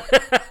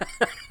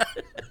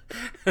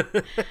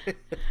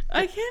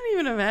can't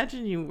even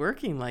imagine you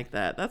working like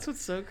that. That's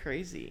what's so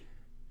crazy.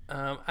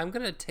 I'm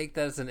going to take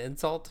that as an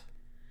insult.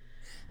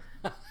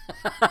 I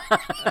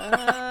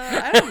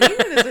don't mean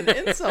it as an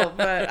insult,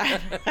 but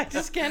I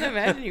just can't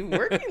imagine you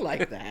working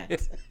like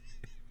that.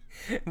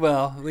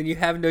 Well, when you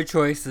have no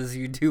choices,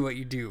 you do what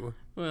you do.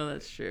 Well,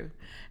 that's true.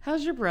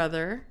 How's your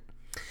brother?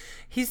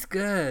 He's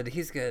good.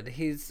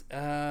 He's,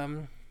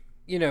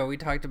 we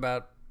talked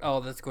about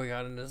all that's going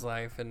on in his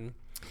life, and,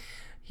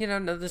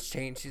 nothing's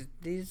changed.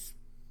 He's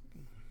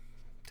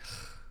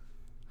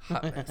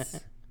hot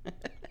mess.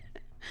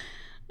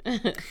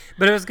 But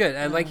it was good.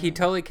 He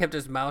totally kept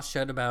his mouth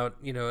shut about,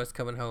 us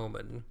coming home,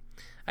 and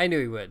I knew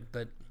he would,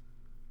 but.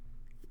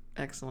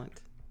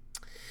 Excellent.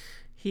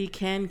 He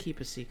can keep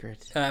a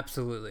secret.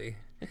 Absolutely.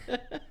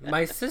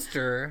 My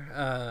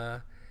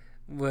sister,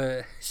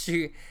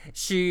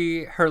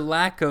 her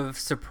lack of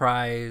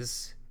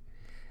surprise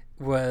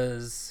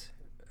was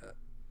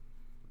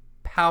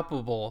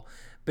palpable,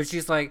 but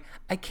she's like,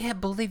 I can't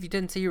believe you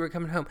didn't say you were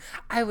coming home.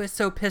 I was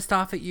so pissed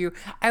off at you.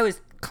 I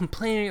was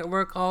complaining at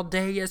work all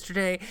day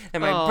yesterday, and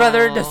my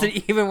brother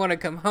doesn't even want to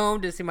come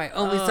home to see my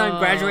only son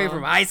graduate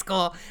from high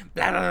school.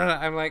 Blah, blah, blah.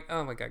 I'm like,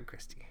 oh my God,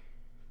 Christy.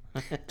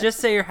 Just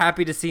say you're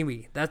happy to see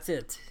me. That's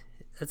it.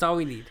 That's all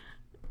we need.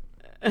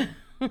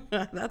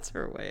 That's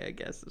her way, I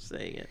guess, of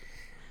saying it.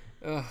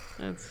 Ugh.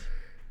 That's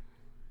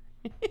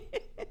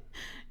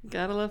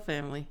gotta love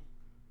family.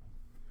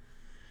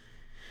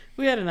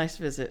 We had a nice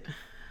visit.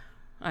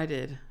 I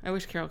did. I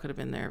wish Carol could have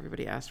been there.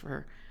 Everybody asked for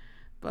her.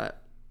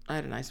 But I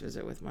had a nice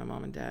visit with my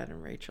mom and dad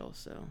and Rachel,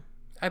 so.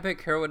 I bet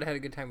Carol would have had a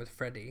good time with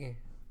Freddie.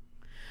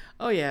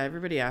 Oh, yeah.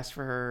 Everybody asked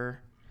for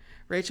her.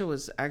 Rachel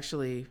was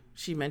actually,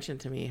 she mentioned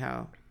to me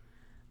how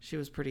she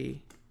was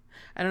pretty,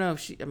 I don't know if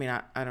she, I mean,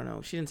 I don't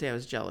know. She didn't say I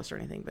was jealous or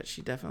anything, but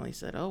she definitely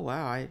said, oh,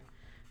 wow,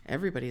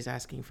 everybody's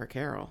asking for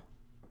Carol.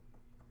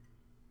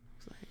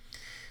 It's like,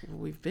 well,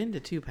 we've been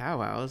to 2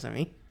 powwows. I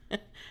mean,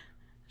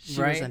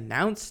 she was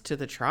announced to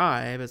the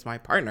tribe as my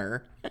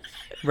partner.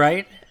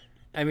 Right?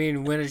 I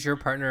mean, when has your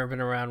partner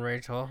been around,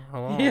 Rachel?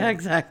 Hello. Yeah,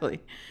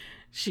 exactly.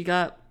 She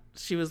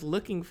was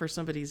looking for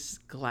somebody's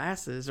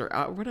glasses or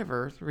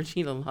whatever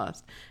Regina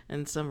lost,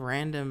 and some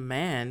random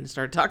man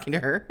started talking to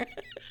her.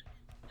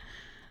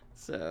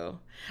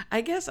 So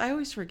I guess I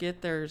always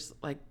forget there's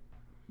like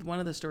one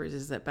of the stories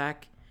is that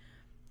back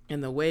in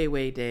the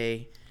way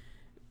day,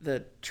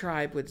 the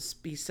tribe would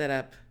be set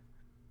up,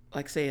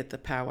 like say at the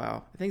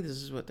powwow. I think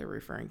this is what they're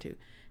referring to.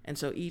 And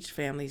so each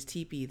family's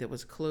teepee that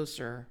was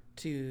closer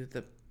to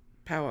the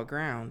powwow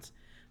grounds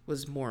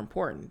was more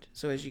important.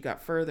 So as you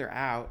got further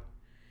out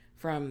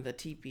from the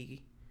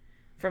teepee,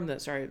 from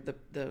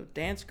the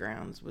dance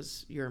grounds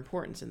was your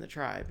importance in the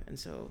tribe. And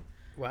so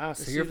wow,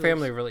 so your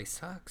family really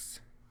sucks.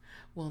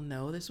 Well,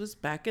 no, this was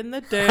back in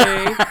the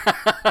day.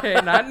 Okay,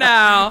 not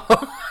now.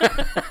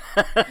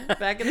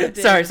 Back in the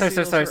day. Sorry.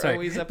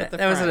 Always up at the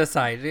that was an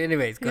aside.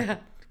 Anyways, go ahead.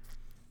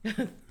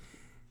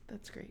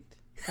 That's great.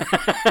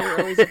 They were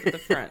always up at the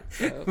front.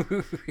 So.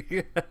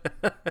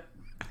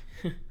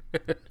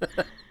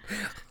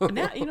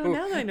 Now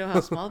that I know how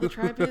small the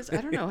tribe is,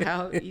 I don't know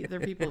how other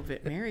people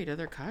married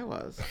other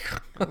Kiowas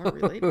that weren't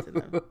related to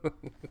them.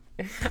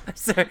 I'm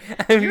sorry.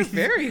 You're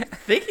very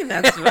thinking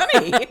that's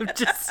funny. I'm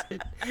just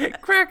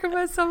cracking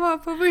myself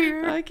up over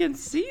here. I can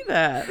see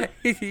that.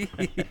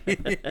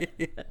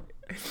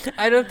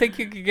 I don't think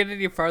you can get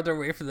any farther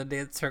away from the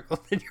dance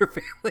circle than your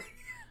family.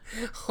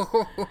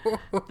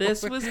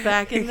 This was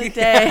back in the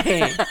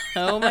day.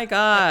 Oh my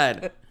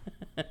God.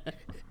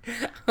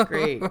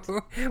 Great.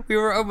 We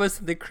were almost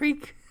in the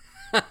creek.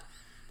 Oh,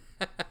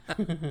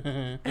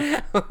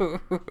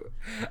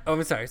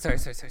 I'm sorry.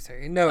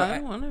 No, I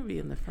don't want to be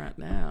in the front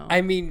now.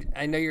 I mean,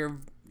 I know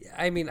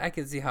I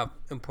can see how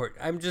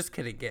important. I'm just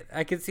kidding.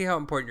 I can see how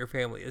important your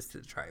family is to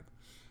the tribe.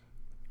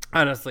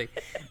 Honestly,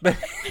 but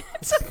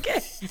it's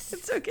okay.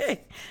 It's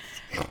okay.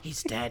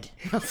 He's dead.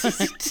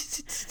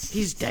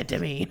 He's dead to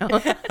me. No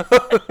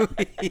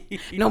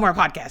more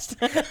podcast.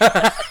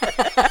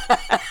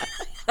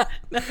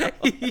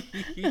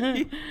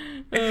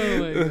 Oh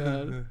my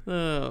God. Oh,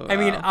 wow. I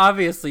mean,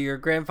 obviously, your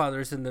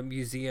grandfather's in the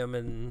museum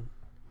and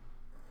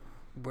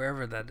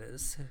wherever that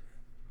is.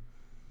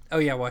 Oh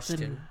yeah,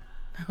 Washington.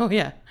 Oh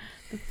yeah,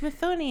 the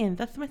Smithsonian.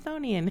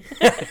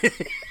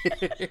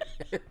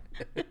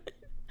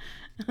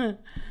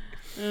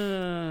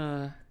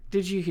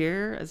 Did you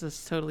hear, as a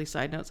totally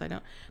side note,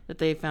 that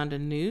they found a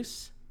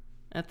noose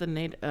at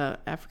the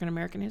African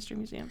American History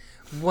Museum?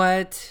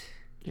 What?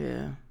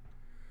 Yeah.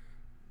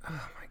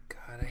 Oh my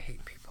God, I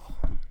hate people.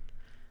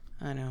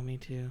 I know, me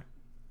too.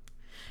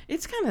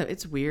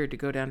 It's weird to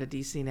go down to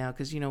DC now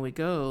because we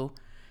go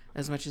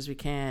as much as we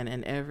can,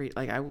 and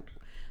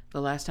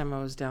the last time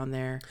I was down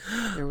there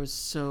was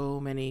so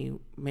many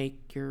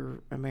Make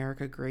Your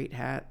America Great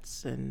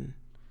hats, and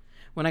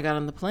when I got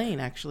on the plane,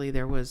 actually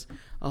there was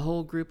a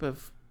whole group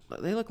of,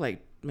 they look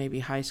like maybe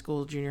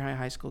junior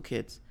high school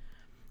kids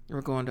who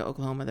were going to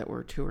Oklahoma that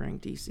were touring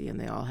DC, and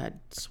they all had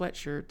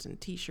sweatshirts and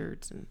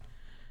t-shirts and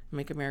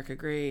Make America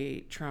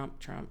Great,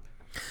 Trump.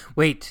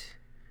 Wait.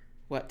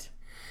 What?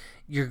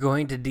 You're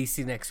going to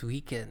DC next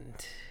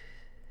weekend.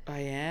 I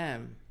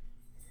am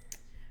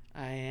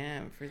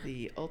for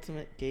the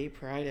ultimate gay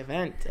pride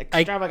event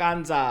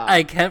extravaganza.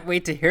 I can't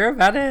wait to hear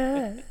about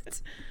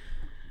it.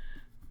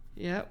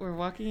 Yeah, we're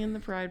walking in the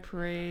Pride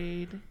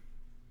Parade.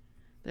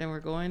 Then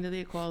we're going to the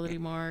Equality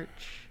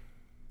March.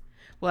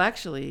 Well,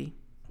 actually,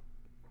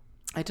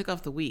 I took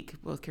off the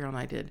week. Both Carol and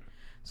I did.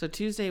 So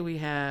Tuesday we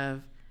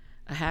have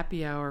a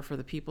happy hour for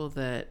the people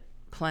that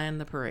plan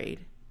the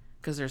parade,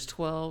 because there's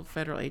 12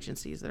 federal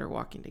agencies that are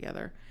walking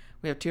together.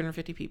 We have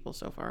 250 people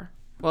so far.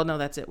 Well, no,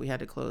 that's it. We had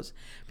to close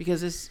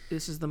because this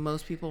is the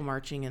most people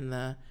marching in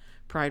the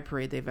Pride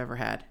Parade they've ever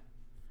had.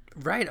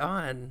 Right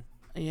on.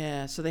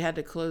 Yeah, so they had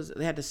to close.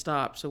 They had to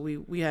stop. So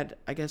we had,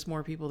 I guess,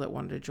 more people that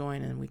wanted to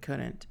join, and we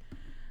couldn't.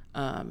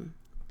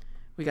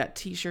 We got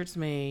T-shirts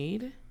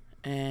made,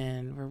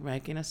 and we're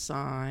making a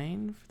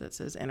sign that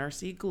says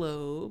NRC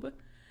Globe,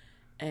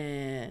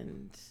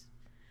 and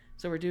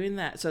so we're doing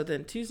that. So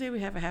then Tuesday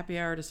we have a happy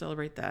hour to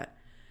celebrate that.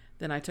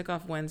 Then I took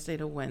off Wednesday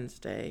to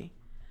Wednesday.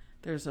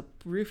 There's a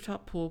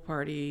rooftop pool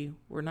party.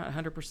 We're not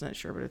 100%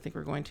 sure, but I think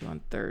we're going to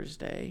on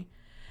Thursday.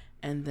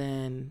 And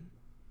then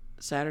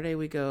Saturday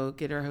we go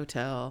get our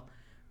hotel.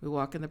 We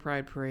walk in the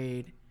Pride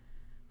Parade.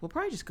 We'll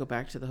probably just go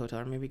back to the hotel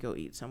or maybe go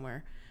eat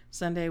somewhere.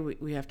 Sunday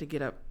we have to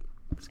get up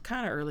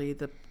kind of early.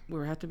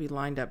 We have to be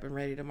lined up and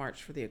ready to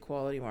march for the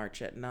Equality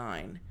March at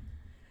 9.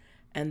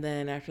 And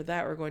then after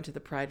that we're going to the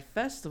Pride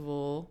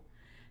Festival,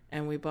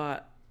 and we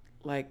bought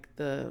like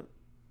the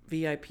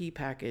VIP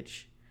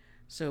package.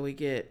 So we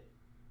get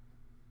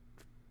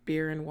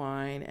beer and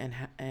wine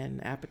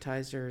and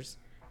appetizers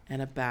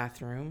and a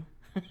bathroom.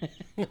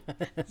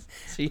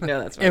 So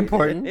that's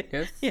important.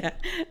 Yes. Yeah,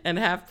 and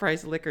half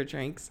price liquor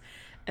drinks,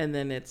 and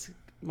then it's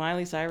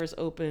Miley Cyrus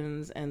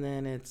opens, and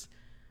then it's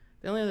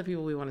the only other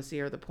people we want to see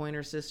are the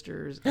Pointer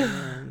Sisters, and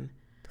then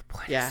The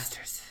Pointer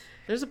Sisters.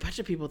 There's a bunch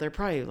of people. They're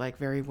probably like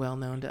very well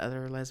known to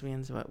other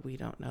lesbians, but we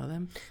don't know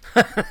them.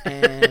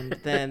 And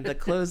then the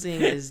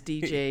closing is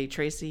DJ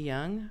Tracy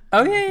Young.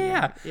 Oh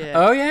yeah.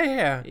 Oh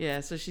yeah. Yeah.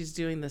 So she's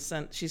doing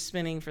she's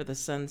spinning for the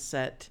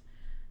sunset.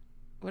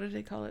 What did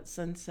they call it?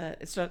 Sunset.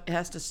 It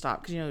has to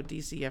stop because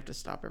DC you have to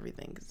stop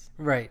everything.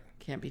 Right.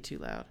 Can't be too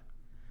loud.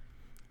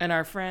 And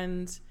our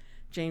friends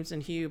James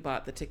and Hugh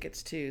bought the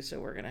tickets too, so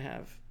we're gonna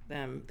have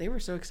them. They were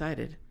so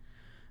excited,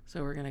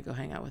 so we're gonna go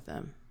hang out with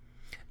them.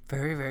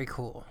 Very, very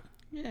cool.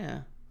 Yeah.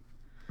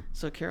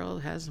 So Carol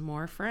has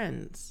more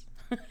friends.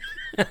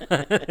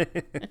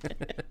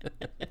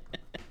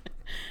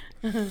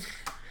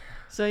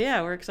 So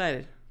yeah, we're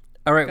excited.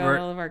 All right, got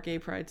all of our gay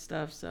pride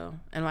stuff. So,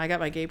 and I got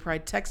my gay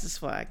pride Texas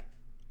flag.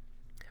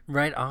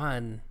 Right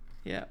on.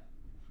 Yeah.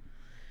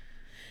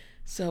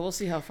 So we'll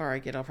see how far I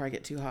get. I'll probably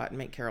get too hot and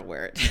make Carol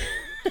wear it.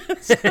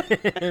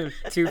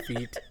 2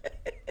 feet.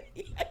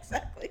 Yeah,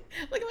 exactly.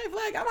 Look at my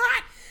flag. I'm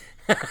hot.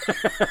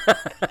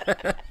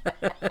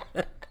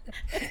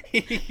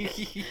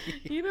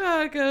 You know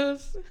how it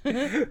goes.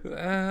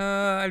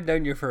 I've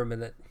known you for a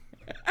minute.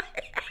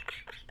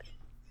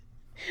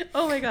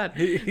 Oh my god.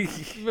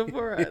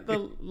 Before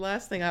the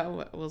last thing I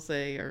will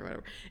say or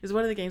whatever is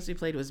one of the games we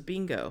played was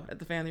bingo at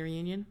the family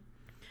reunion.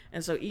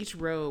 And so each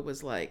row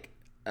was like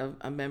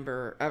a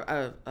member,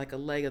 like a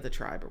leg of the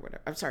tribe or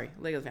whatever. I'm sorry,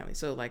 leg of the family.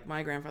 So like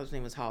my grandfather's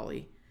name was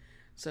Holly.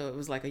 So it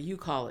was like a you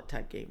call it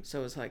type game. So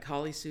it was like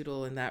Holly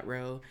Soodle in that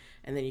row.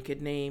 And then you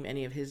could name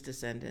any of his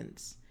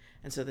descendants.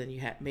 And so then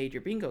you made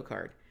your bingo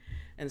card.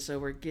 And so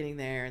we're getting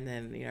there, and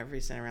then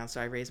everybody's sitting around.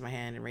 So I raised my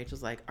hand, and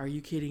Rachel's like, "Are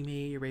you kidding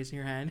me? You're raising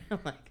your hand?" I'm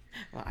like,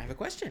 "Well, I have a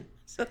question."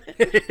 So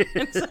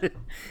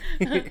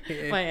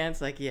my aunt's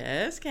like,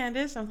 "Yes,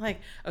 Candace." I'm like,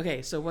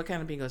 "Okay, so what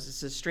kind of bingo is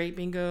this? A straight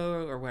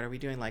bingo, or what are we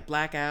doing? Like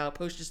blackout,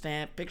 postage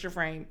stamp, picture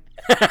frame?"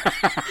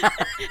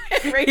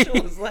 And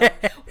Rachel was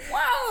like,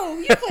 "Whoa,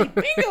 you play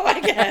bingo, I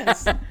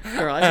guess."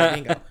 Girl, I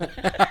play bingo.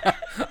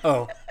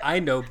 Oh, I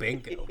know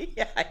bingo.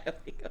 Yeah, I know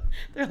bingo.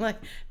 They're like,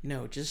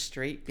 "No, just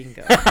straight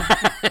bingo."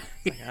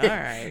 Like, all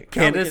right,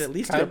 Candace, at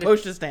least do a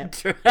postage stamp.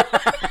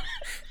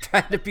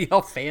 Trying to be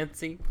all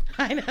fancy.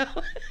 I know.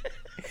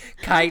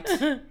 Kite.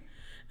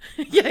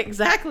 Yeah,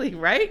 exactly.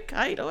 Right?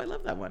 Kite. Oh, I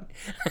love that one.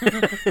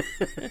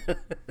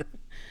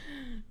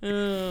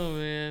 Oh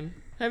man,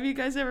 have you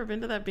guys ever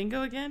been to that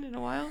bingo again in a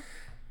while?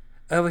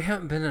 Oh, we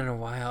haven't been in a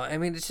while. I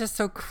mean, it's just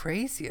so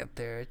crazy up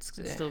there. It's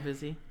still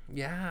busy.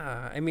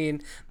 Yeah, I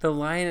mean, the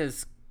line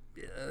is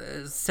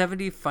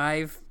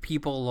 75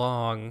 people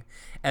long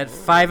at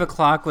 5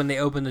 o'clock when they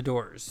open the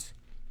doors.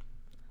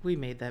 We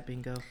made that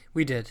bingo.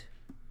 We did.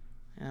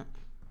 Yep.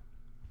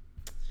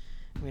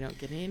 We don't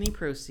get any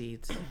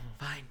proceeds.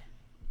 Fine.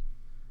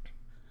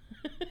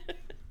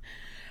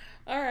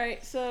 All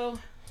right, so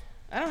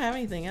I don't have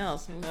anything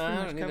else. We've pretty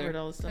much covered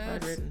all the stuff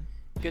I've written.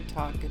 Good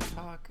talk, good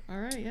talk. All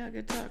right, yeah,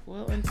 good talk.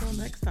 Well, until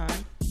next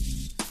time.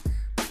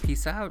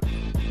 Peace out.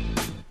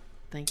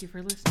 Thank you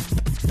for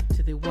listening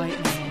to the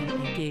White Man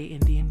and Gay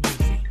Indian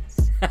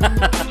Musings.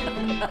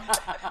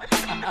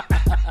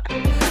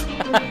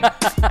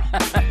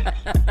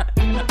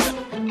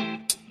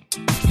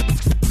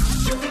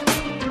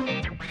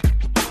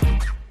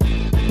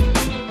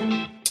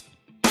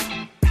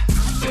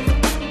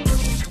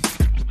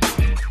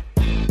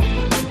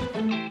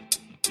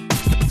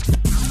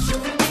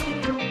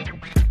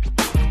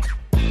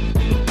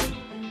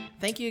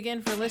 Thank you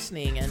again for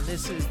listening, and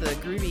this is the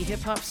Groovy Hip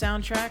Hop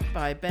soundtrack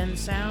by Ben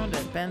Sound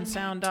at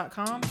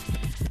bensound.com.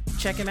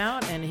 Check him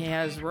out, and he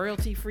has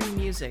royalty-free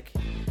music.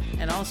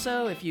 And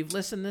also, if you've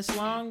listened this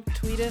long,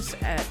 tweet us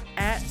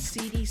at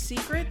CD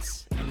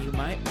Secrets, and you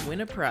might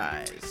win a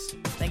prize.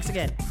 Thanks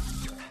again.